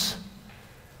brings.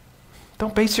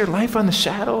 Don't base your life on the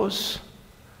shadows.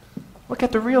 Look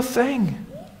at the real thing.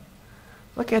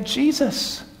 Look at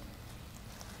Jesus.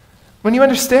 When you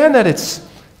understand that, it's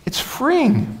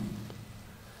freeing.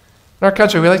 In our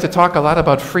country, we like to talk a lot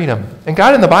about freedom. And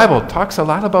God in the Bible talks a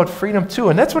lot about freedom too.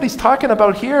 And that's what he's talking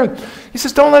about here. He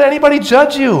says, don't let anybody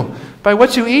judge you by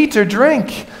what you eat or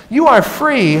drink. You are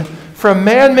free from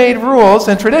man-made rules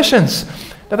and traditions.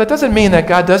 Now, that doesn't mean that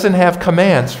God doesn't have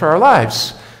commands for our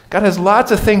lives. God has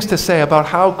lots of things to say about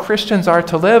how Christians are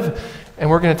to live, and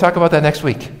we're going to talk about that next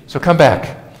week. So come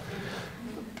back.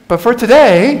 But for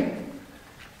today,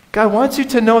 God wants you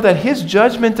to know that his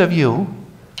judgment of you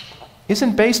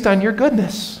isn't based on your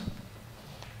goodness.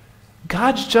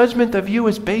 God's judgment of you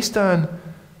is based on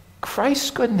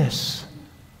Christ's goodness.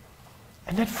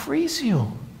 And that frees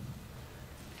you.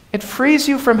 It frees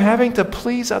you from having to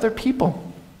please other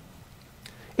people.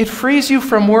 It frees you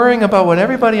from worrying about what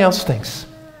everybody else thinks.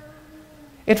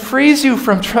 It frees you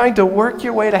from trying to work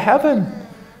your way to heaven.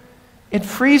 It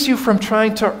frees you from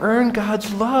trying to earn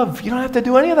God's love. You don't have to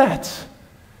do any of that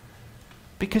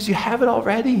because you have it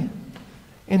already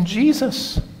in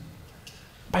Jesus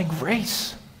by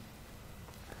grace.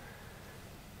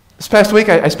 This past week,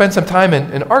 I spent some time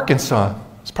in Arkansas.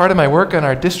 As part of my work on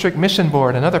our district mission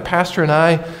board, another pastor and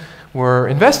I were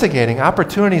investigating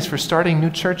opportunities for starting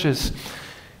new churches.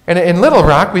 And in Little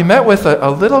Rock, we met with a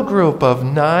little group of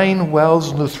 9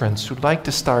 WELS Lutherans who'd like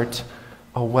to start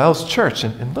a WELS church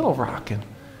in Little Rock. And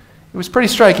it was pretty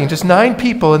striking, just 9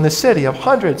 people in the city of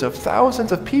hundreds of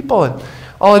thousands of people. And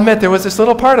I'll admit, there was this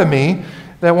little part of me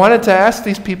that wanted to ask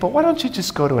these people, why don't you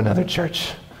just go to another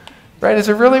church? Right? Is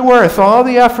it really worth all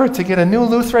the effort to get a new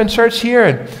Lutheran church here?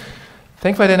 And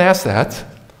thankfully, I didn't ask that,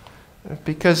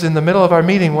 because in the middle of our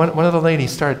meeting, one of the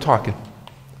ladies started talking.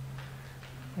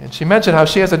 And she mentioned how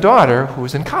she has a daughter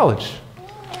who's in college.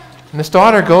 And this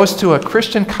daughter goes to a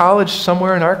Christian college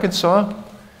somewhere in Arkansas.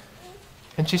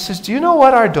 And she says, do you know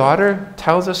what our daughter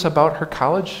tells us about her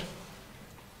college?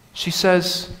 She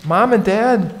says, Mom and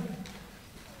Dad,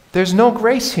 there's no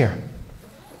grace here.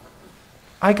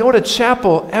 I go to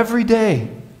chapel every day,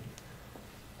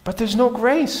 but there's no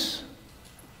grace.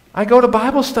 I go to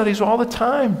Bible studies all the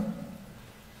time,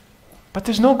 but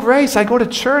there's no grace. I go to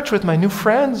church with my new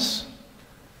friends,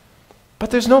 but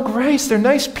there's no grace. They're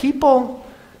nice people.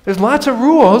 There's lots of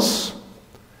rules,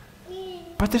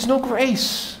 but there's no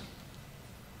grace.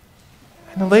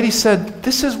 And the lady said,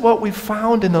 this is what we've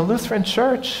found in the Lutheran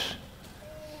church.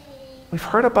 We've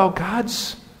heard about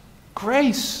God's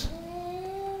grace.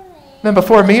 And then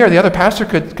before me or the other pastor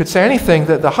could say anything,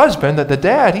 the husband, the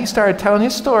dad, he started telling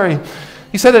his story.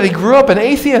 He said that he grew up an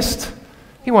atheist.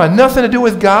 He wanted nothing to do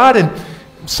with God, and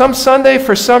some Sunday,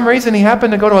 for some reason, he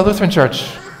happened to go to a Lutheran church.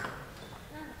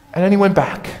 And then he went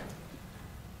back.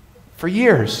 For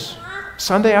years,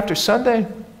 Sunday after Sunday.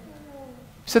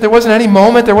 He said there wasn't any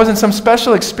moment, there wasn't some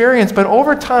special experience, but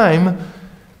over time,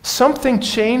 something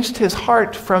changed his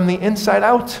heart from the inside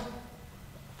out.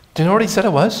 Do you know what he said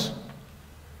it was?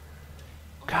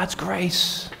 God's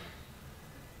grace.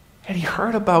 And he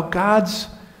heard about God's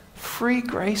free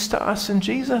grace to us in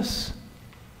Jesus.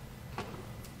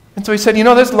 And so he said,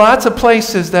 there's lots of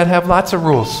places that have lots of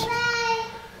rules.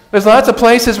 There's lots of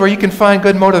places where you can find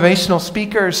good motivational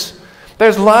speakers.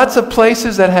 There's lots of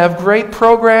places that have great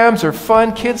programs or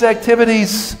fun kids'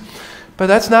 activities. But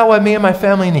that's not what me and my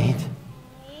family need.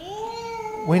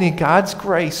 We need God's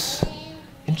grace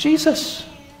in Jesus.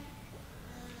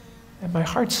 And my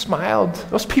heart smiled.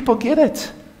 Those people get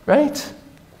it, right?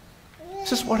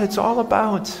 This is what it's all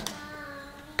about.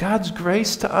 God's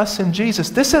grace to us in Jesus.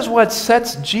 This is what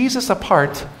sets Jesus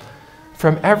apart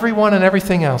from everyone and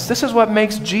everything else. This is what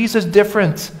makes Jesus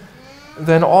different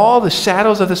than all the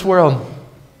shadows of this world.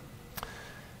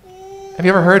 Have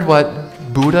you ever heard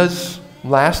what Buddha's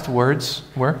last words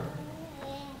were?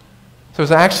 So there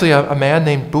was actually a man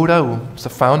named Buddha who was the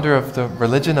founder of the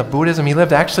religion of Buddhism. He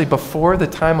lived actually before the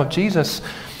time of Jesus.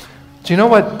 Do you know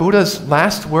what Buddha's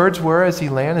last words were as he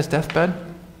lay on his deathbed?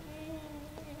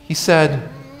 He said,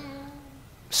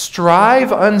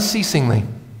 "Strive unceasingly."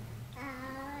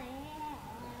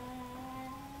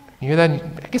 You hear that?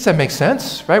 I guess that makes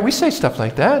sense, right? We say stuff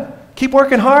like that. Keep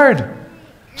working hard.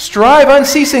 Strive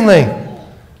unceasingly.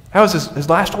 That was his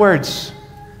last words.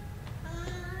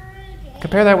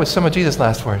 Compare that with some of Jesus'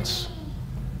 last words.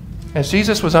 As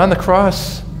Jesus was on the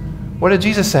cross, what did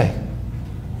Jesus say?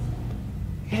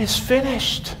 It is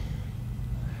finished.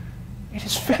 It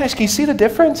is finished. Can you see the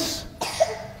difference?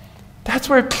 That's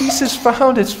where peace is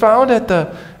found. It's found at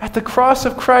the cross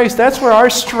of Christ. That's where our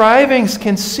strivings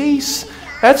can cease.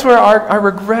 That's where our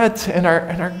regret and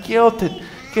our guilt, it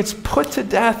gets put to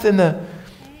death in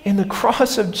the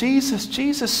cross of Jesus.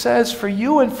 Jesus says, for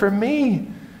you and for me,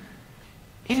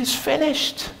 it is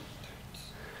finished.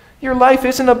 Your life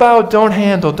isn't about don't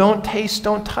handle, don't taste,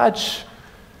 don't touch.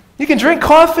 You can drink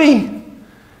coffee.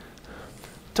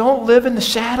 Don't live in the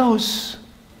shadows.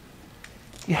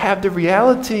 You have the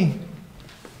reality.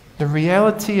 The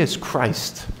reality is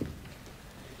Christ.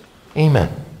 Amen.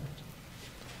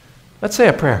 Let's say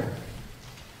a prayer.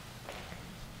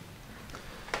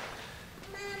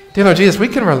 Dear Lord Jesus, we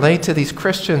can relate to these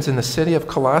Christians in the city of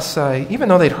Colossae. Even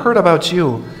though they'd heard about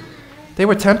you, they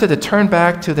were tempted to turn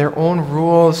back to their own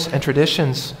rules and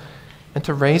traditions and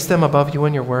to raise them above you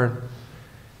and your word.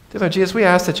 Dear Lord Jesus, we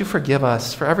ask that you forgive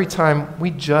us for every time we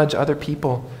judge other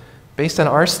people based on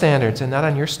our standards and not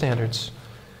on your standards.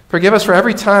 Forgive us for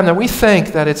every time that we think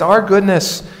that it's our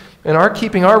goodness and our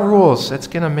keeping our rules that's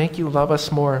going to make you love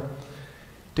us more.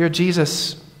 Dear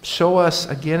Jesus, show us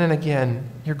again and again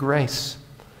your grace,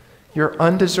 your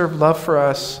undeserved love for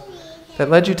us that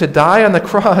led you to die on the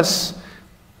cross,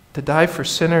 to die for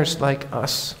sinners like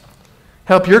us.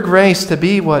 Help your grace to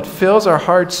be what fills our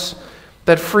hearts,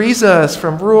 that frees us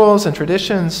from rules and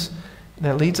traditions, and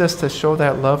that leads us to show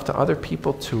that love to other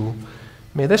people too.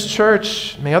 May this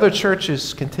church, may other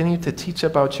churches continue to teach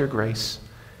about your grace.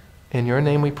 In your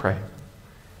name we pray.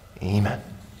 Amen.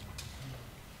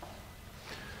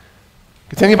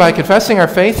 Continue by confessing our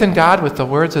faith in God with the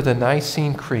words of the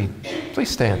Nicene Creed. Please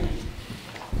stand.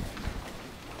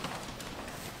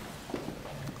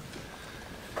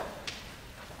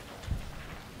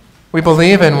 We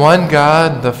believe in one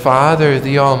God, the Father,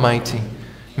 the Almighty,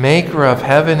 maker of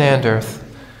heaven and earth,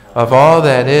 of all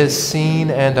that is seen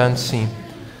and unseen.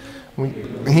 We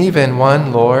believe in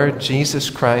one Lord, Jesus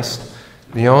Christ,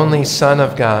 the only Son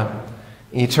of God,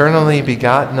 eternally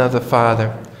begotten of the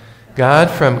Father, God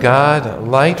from God,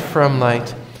 light from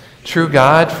light, true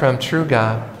God from true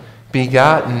God,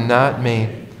 begotten, not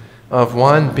made, of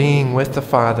one being with the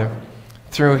Father.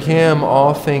 Through him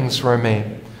all things were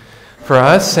made. For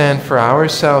us and for our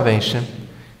salvation,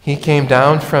 he came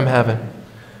down from heaven,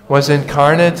 was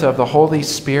incarnate of the Holy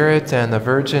Spirit and the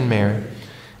Virgin Mary,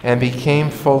 and became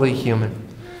fully human.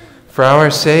 For our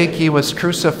sake he was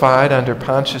crucified under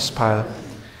Pontius Pilate.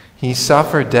 He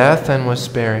suffered death and was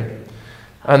buried.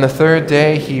 On the third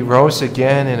day he rose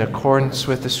again in accordance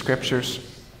with the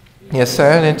Scriptures. He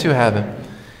ascended into heaven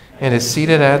and is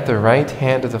seated at the right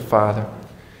hand of the Father.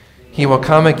 He will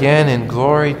come again in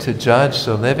glory to judge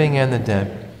the living and the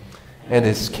dead, and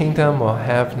his kingdom will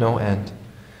have no end.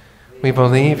 We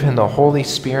believe in the Holy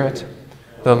Spirit,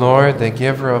 the Lord, the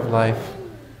giver of life,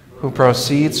 who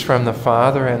proceeds from the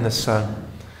Father and the Son,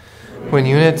 who in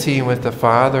unity with the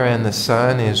Father and the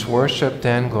Son is worshipped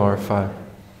and glorified,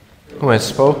 who has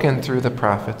spoken through the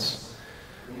prophets.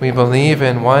 We believe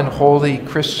in one holy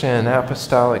Christian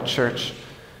apostolic church.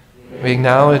 We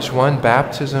acknowledge one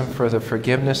baptism for the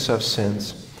forgiveness of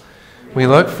sins. We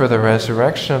look for the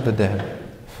resurrection of the dead,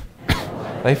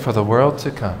 life for the world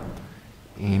to come.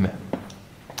 Amen.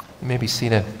 You may be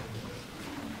seated.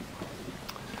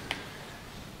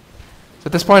 So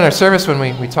at this point in our service,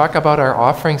 when we talk about our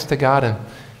offerings to God, and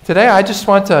today I just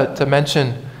want to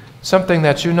mention something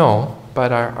that you know,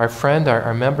 but our friend,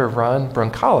 our member Ron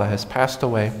Brancala has passed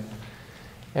away.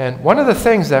 And one of the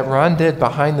things that Ron did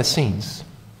behind the scenes,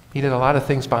 he did a lot of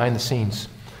things behind the scenes,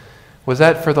 was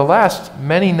that for the last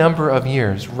many number of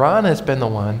years, Ron has been the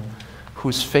one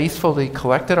who's faithfully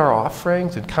collected our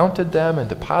offerings and counted them and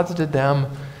deposited them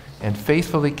and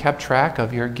faithfully kept track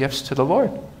of your gifts to the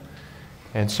Lord.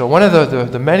 And so one of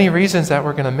the many reasons that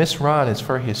we're going to miss Ron is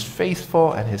for his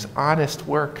faithful and his honest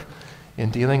work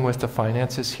in dealing with the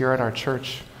finances here at our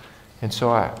church. And so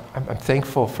I'm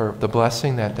thankful for the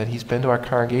blessing that he's been to our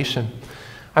congregation.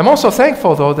 I'm also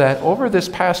thankful, though, that over this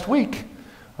past week,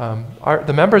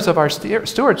 the members of our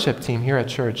stewardship team here at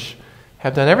church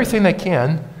have done everything they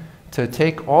can to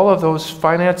take all of those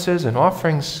finances and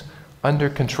offerings under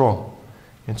control.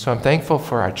 And so I'm thankful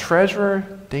for our treasurer,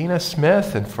 Dana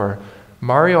Smith, and for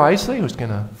Mario Isley, who's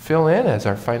going to fill in as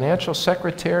our financial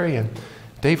secretary, and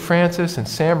Dave Francis and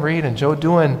Sam Reed and Joe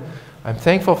Doohan. I'm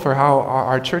thankful for how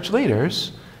our church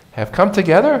leaders have come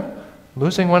together,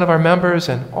 losing one of our members,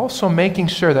 and also making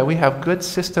sure that we have good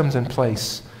systems in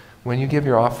place when you give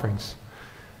your offerings.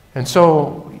 And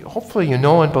so hopefully you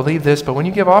know and believe this, but when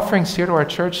you give offerings here to our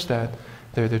church, that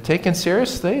they're taken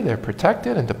seriously, they're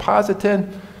protected and deposited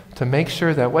to make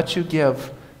sure that what you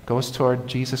give goes toward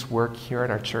Jesus' work here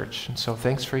at our church. And so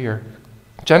thanks for your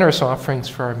generous offerings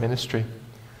for our ministry.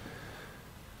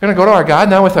 We're going to go to our God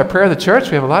now with our prayer of the church.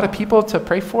 We have a lot of people to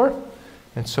pray for,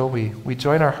 and so we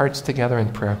join our hearts together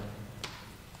in prayer.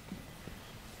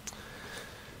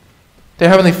 Dear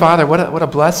Heavenly Father, what a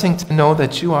blessing to know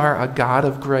that you are a God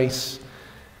of grace.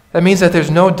 That means that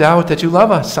there's no doubt that you love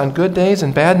us on good days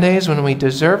and bad days, when we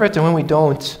deserve it and when we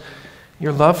don't.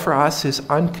 Your love for us is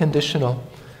unconditional.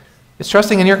 It's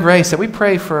trusting in your grace that we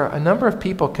pray for a number of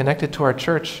people connected to our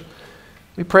church.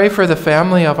 We pray for the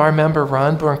family of our member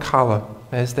Ron Burnkala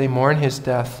as they mourn his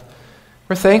death.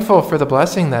 We're thankful for the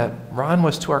blessing that Ron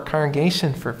was to our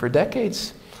congregation for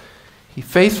decades. He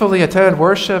faithfully attended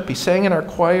worship, he sang in our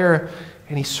choir,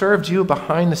 and he served you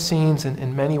behind the scenes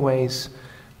in many ways.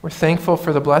 We're thankful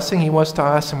for the blessing he was to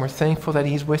us, and we're thankful that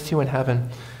he's with you in heaven.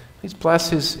 Please bless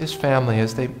his family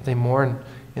as they mourn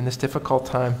in this difficult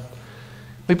time.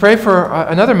 We pray for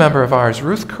another member of ours,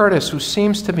 Ruth Curtis, who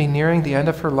seems to be nearing the end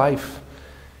of her life.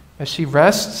 As she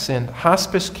rests in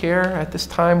hospice care at this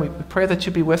time, we pray that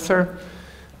you be with her.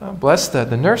 Bless the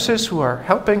nurses who are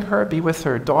helping her. Be with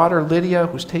her daughter, Lydia,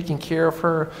 who's taking care of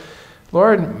her.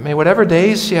 Lord, may whatever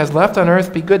days she has left on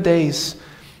earth be good days.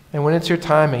 And when it's your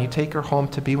time, may you take her home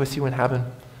to be with you in heaven.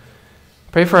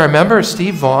 Pray for our member,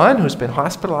 Steve Vaughn, who's been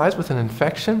hospitalized with an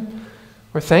infection.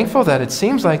 We're thankful that it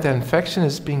seems like that infection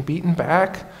is being beaten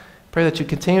back. Pray that you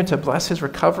continue to bless his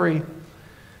recovery.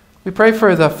 We pray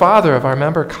for the father of our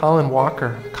member, Colin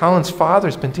Walker. Colin's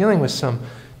father's been dealing with some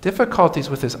difficulties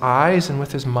with his eyes and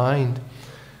with his mind.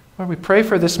 Lord, we pray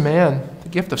for this man, the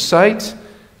gift of sight,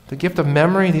 the gift of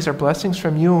memory. These are blessings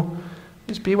from you.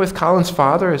 Please be with Colin's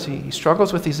father as he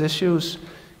struggles with these issues.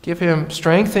 Give him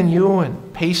strength in you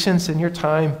and patience in your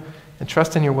time and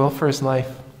trust in your will for his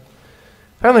life.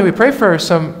 Finally, we pray for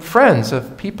some friends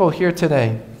of people here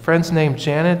today. Friends named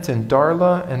Janet and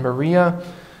Darla and Maria.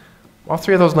 All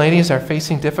three of those ladies are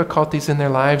facing difficulties in their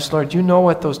lives. Lord, you know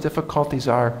what those difficulties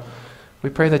are. We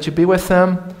pray that you be with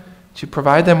them, that you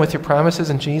provide them with your promises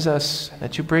in Jesus,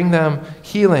 that you bring them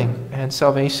healing and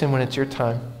salvation when it's your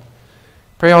time.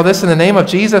 Pray all this in the name of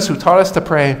Jesus, who taught us to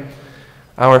pray.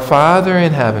 Our Father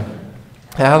in heaven,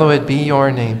 hallowed be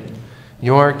your name.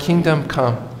 Your kingdom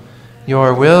come.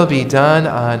 Your will be done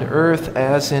on earth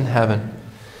as in heaven.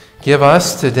 Give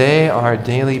us today our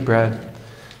daily bread.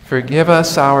 Forgive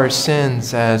us our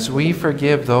sins as we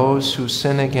forgive those who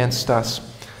sin against us.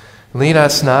 Lead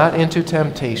us not into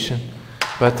temptation,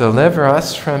 but deliver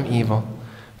us from evil.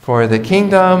 For the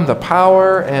kingdom, the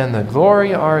power, and the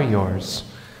glory are yours,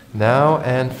 now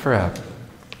and forever.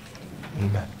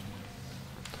 Amen.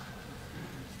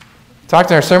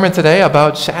 Talked in our sermon today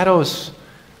about shadows.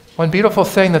 One beautiful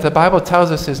thing that the Bible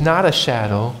tells us is not a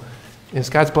shadow is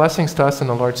God's blessings to us in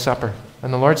the Lord's Supper.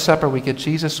 In the Lord's Supper, we get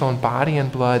Jesus' own body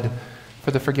and blood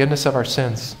for the forgiveness of our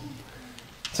sins.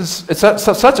 It's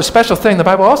such a special thing. The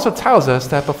Bible also tells us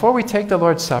that before we take the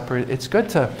Lord's Supper, it's good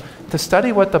to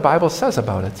study what the Bible says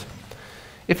about it.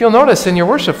 If you'll notice in your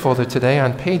worship folder today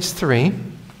on page 3,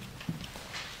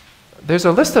 there's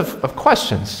a list of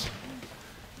questions.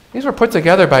 These were put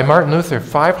together by Martin Luther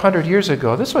 500 years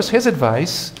ago. This was his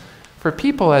advice for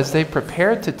people as they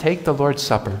prepared to take the Lord's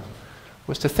Supper,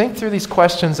 was to think through these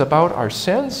questions about our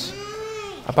sins,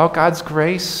 about God's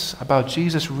grace, about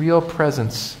Jesus' real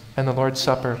presence and the Lord's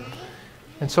Supper.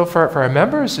 And so for our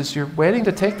members, as you're waiting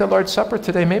to take the Lord's Supper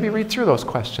today, maybe read through those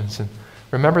questions and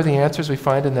remember the answers we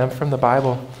find in them from the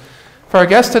Bible. For our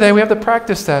guests today, we have the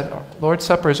practice that Lord's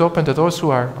Supper is open to those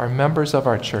who are members of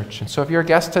our church. And so if you're a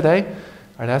guest today,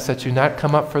 I'd ask that you not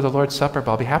come up for the Lord's Supper,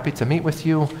 but I'll be happy to meet with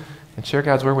you and share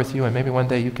God's word with you, and maybe one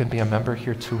day you can be a member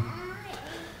here too.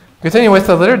 Continue with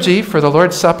the liturgy for the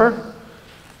Lord's Supper,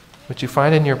 which you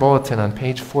find in your bulletin on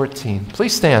page 14.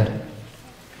 Please stand.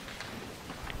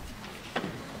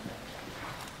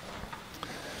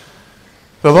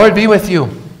 The Lord be with you.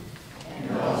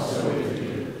 And also with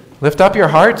you. Lift up your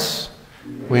hearts.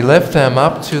 We lift them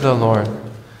up to the Lord.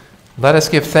 Let us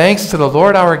give thanks to the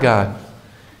Lord our God.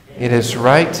 It is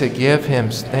right to give him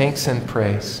thanks and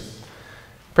praise.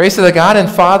 Praise to the God and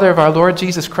Father of our Lord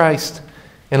Jesus Christ.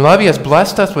 In love he has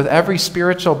blessed us with every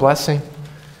spiritual blessing.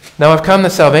 Now have come the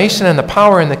salvation and the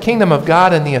power and the kingdom of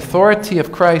God and the authority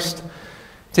of Christ.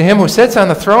 To him who sits on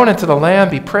the throne and to the Lamb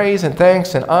be praise and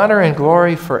thanks and honor and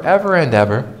glory forever and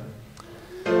ever.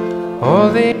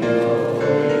 Holy.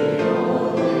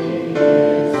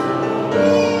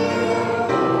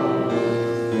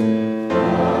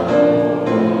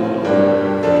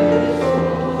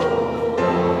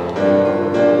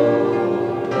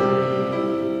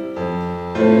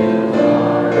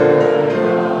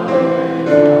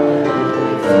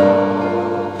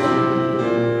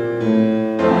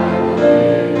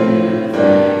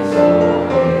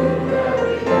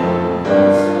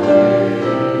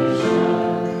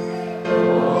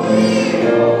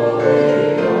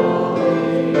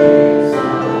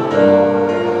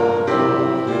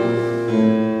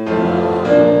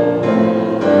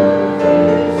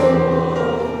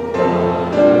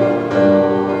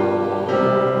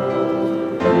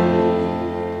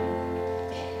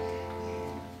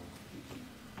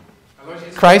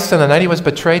 Christ, on the night he was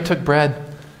betrayed, took bread.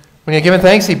 When he had given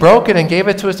thanks, he broke it and gave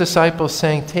it to his disciples,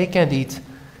 saying, "Take and eat.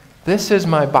 This is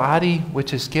my body,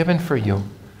 which is given for you.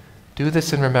 Do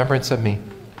this in remembrance of me."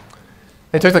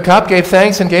 They took the cup, gave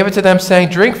thanks, and gave it to them, saying,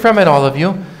 "Drink from it, all of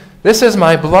you. This is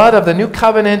my blood of the new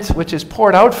covenant, which is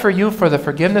poured out for you for the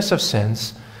forgiveness of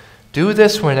sins. Do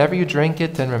this whenever you drink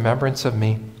it in remembrance of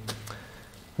me.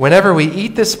 Whenever we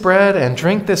eat this bread and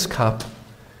drink this cup,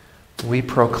 we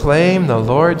proclaim the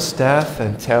Lord's death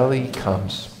until he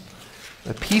comes.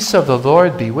 The peace of the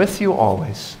Lord be with you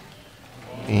always.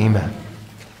 Amen.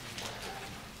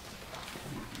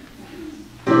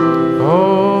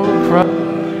 Oh, Christ.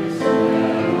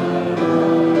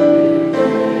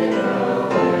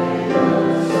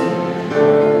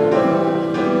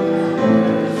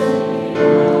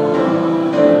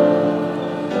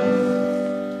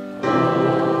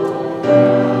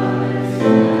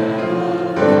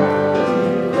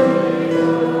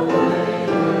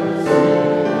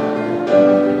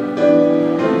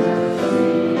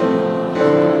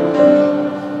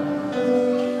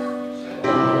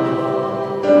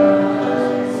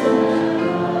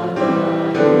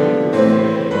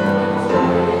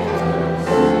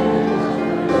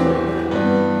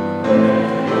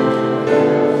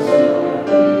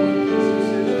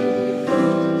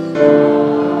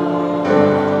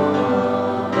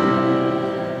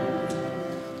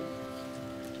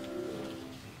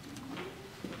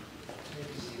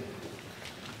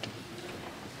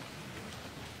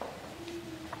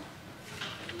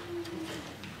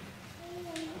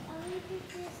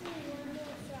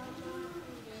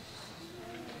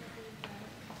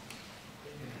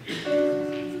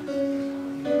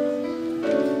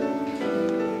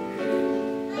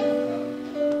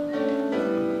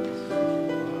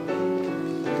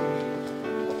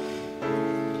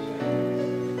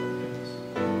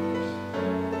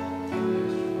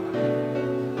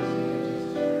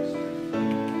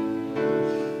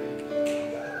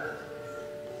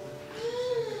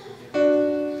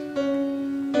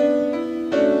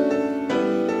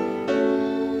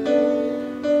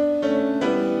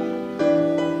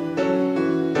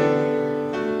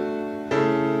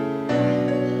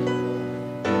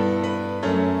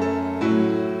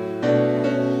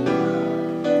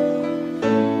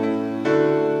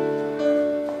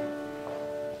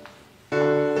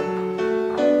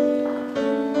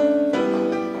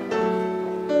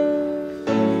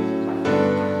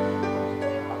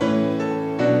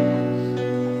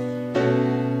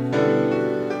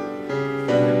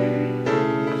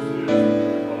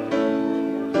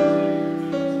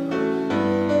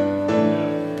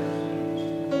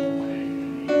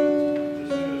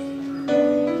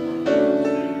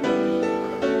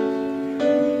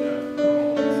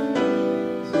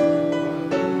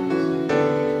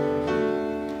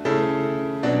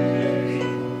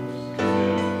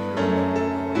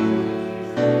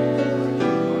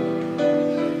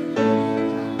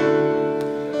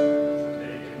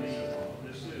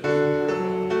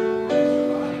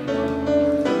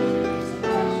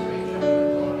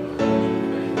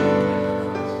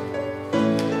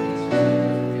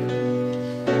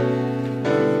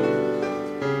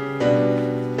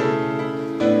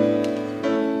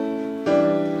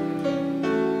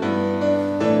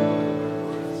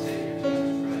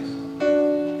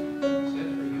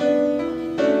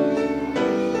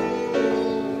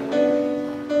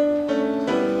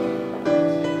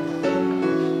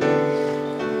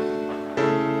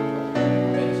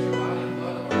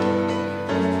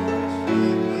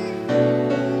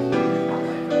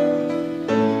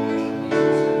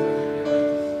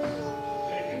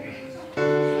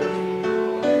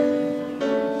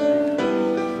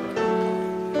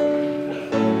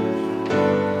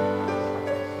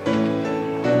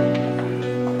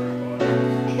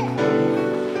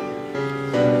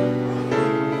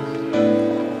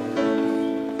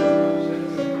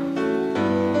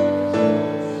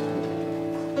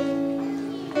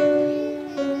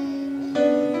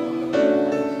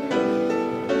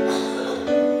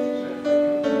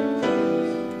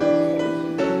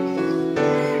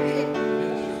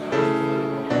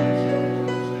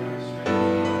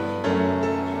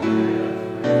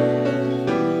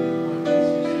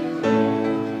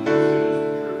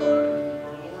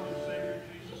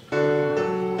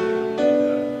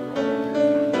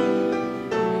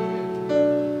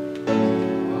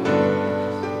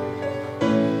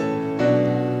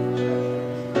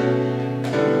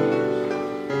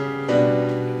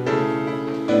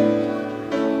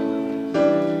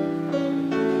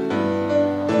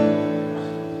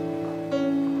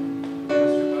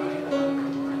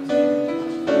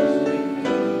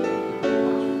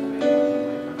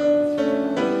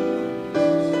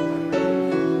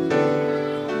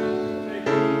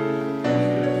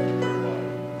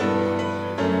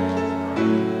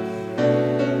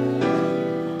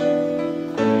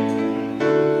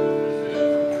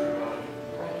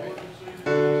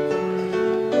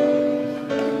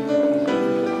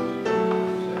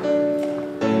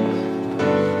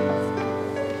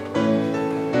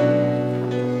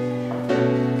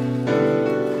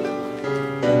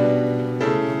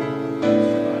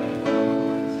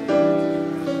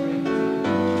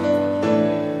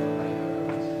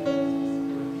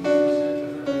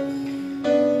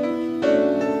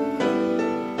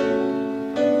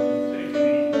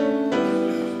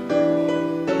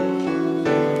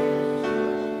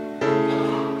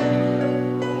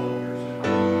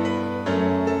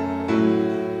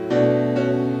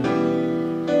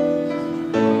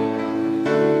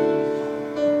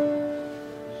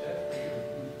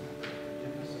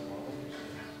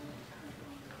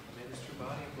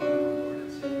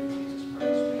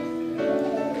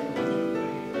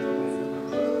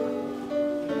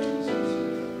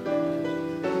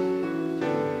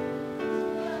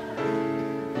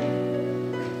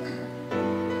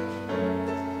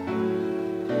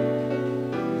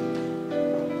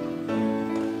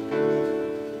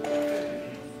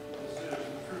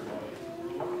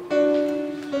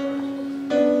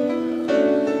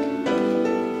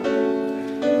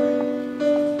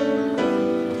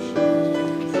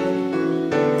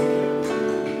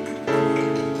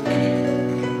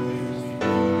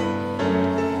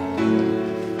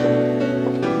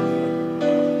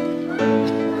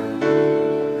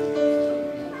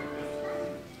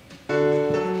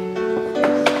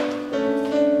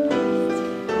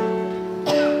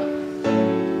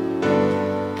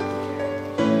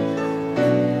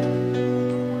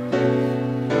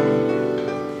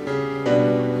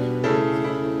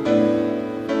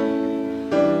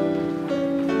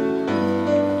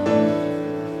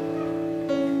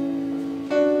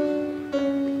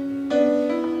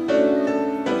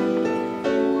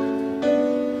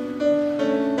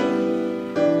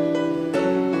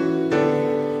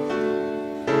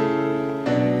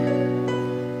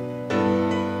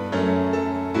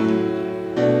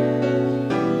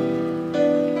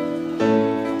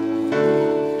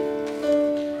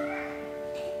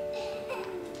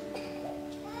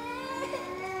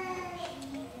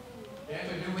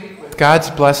 God's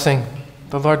blessing.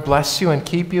 The Lord bless you and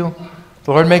keep you.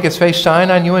 The Lord make his face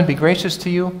shine on you and be gracious to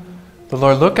you. The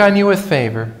Lord look on you with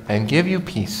favor and give you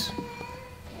peace.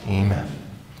 Amen.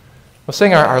 We'll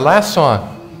sing our last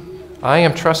song, I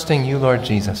Am Trusting You, Lord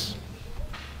Jesus.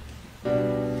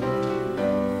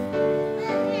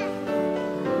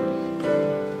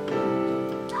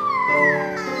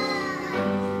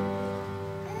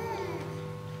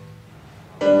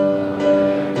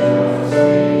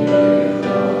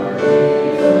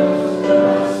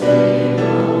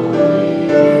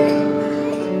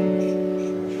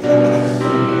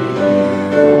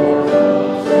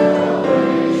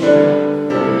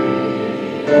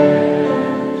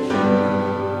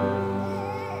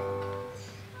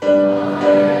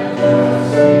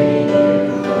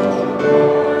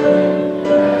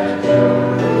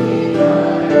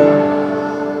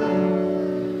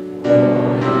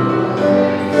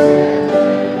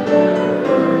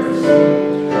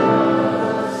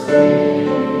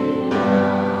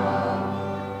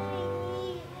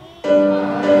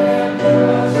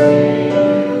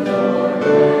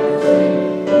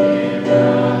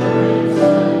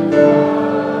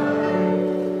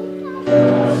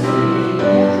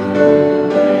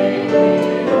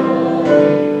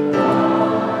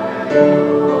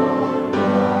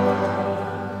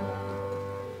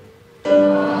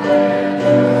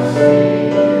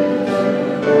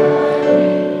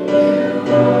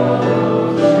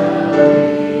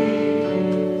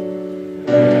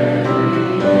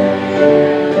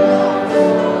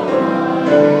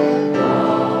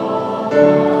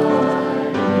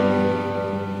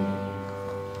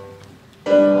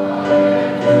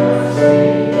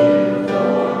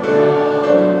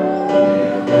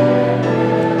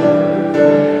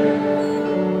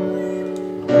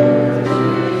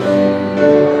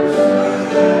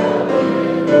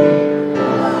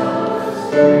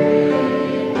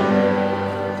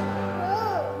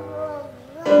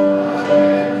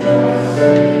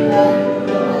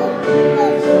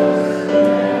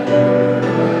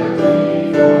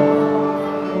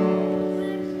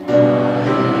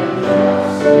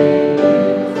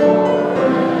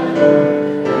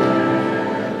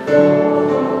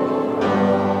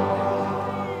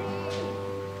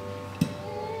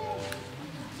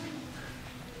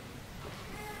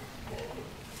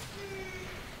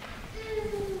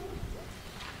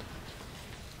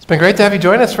 It's been great to have you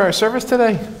join us for our service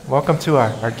today. Welcome to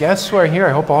our guests who are here.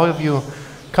 I hope all of you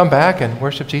come back and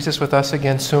worship Jesus with us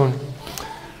again soon.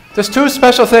 Just two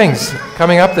special things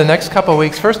coming up the next couple of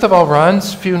weeks. First of all,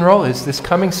 Ron's funeral is this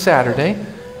coming Saturday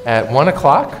at 1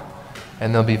 o'clock,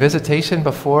 and there'll be visitation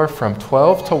before from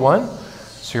 12 to 1,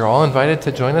 so you're all invited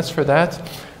to join us for that.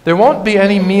 There won't be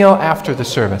any meal after the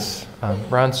service.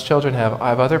 Ron's children have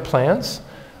other plans,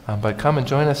 but come and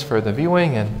join us for the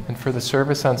viewing and for the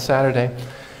service on Saturday.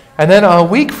 And then a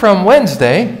week from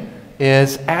Wednesday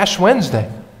is Ash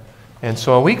Wednesday. And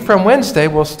so a week from Wednesday,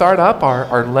 we'll start up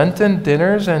our Lenten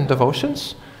dinners and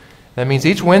devotions. That means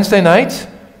each Wednesday night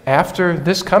after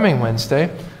this coming Wednesday,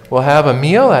 we'll have a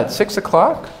meal at 6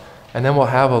 o'clock, and then we'll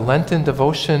have a Lenten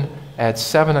devotion at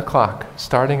 7 o'clock,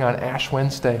 starting on Ash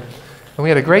Wednesday. And we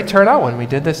had a great turnout when we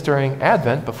did this during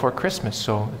Advent before Christmas,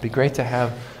 so it'd be great to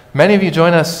have many of you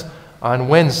join us on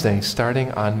Wednesday,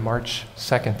 starting on March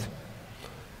 2nd.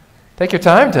 Take your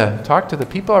time to talk to the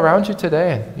people around you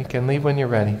today, and you can leave when you're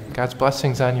ready. God's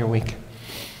blessings on your week.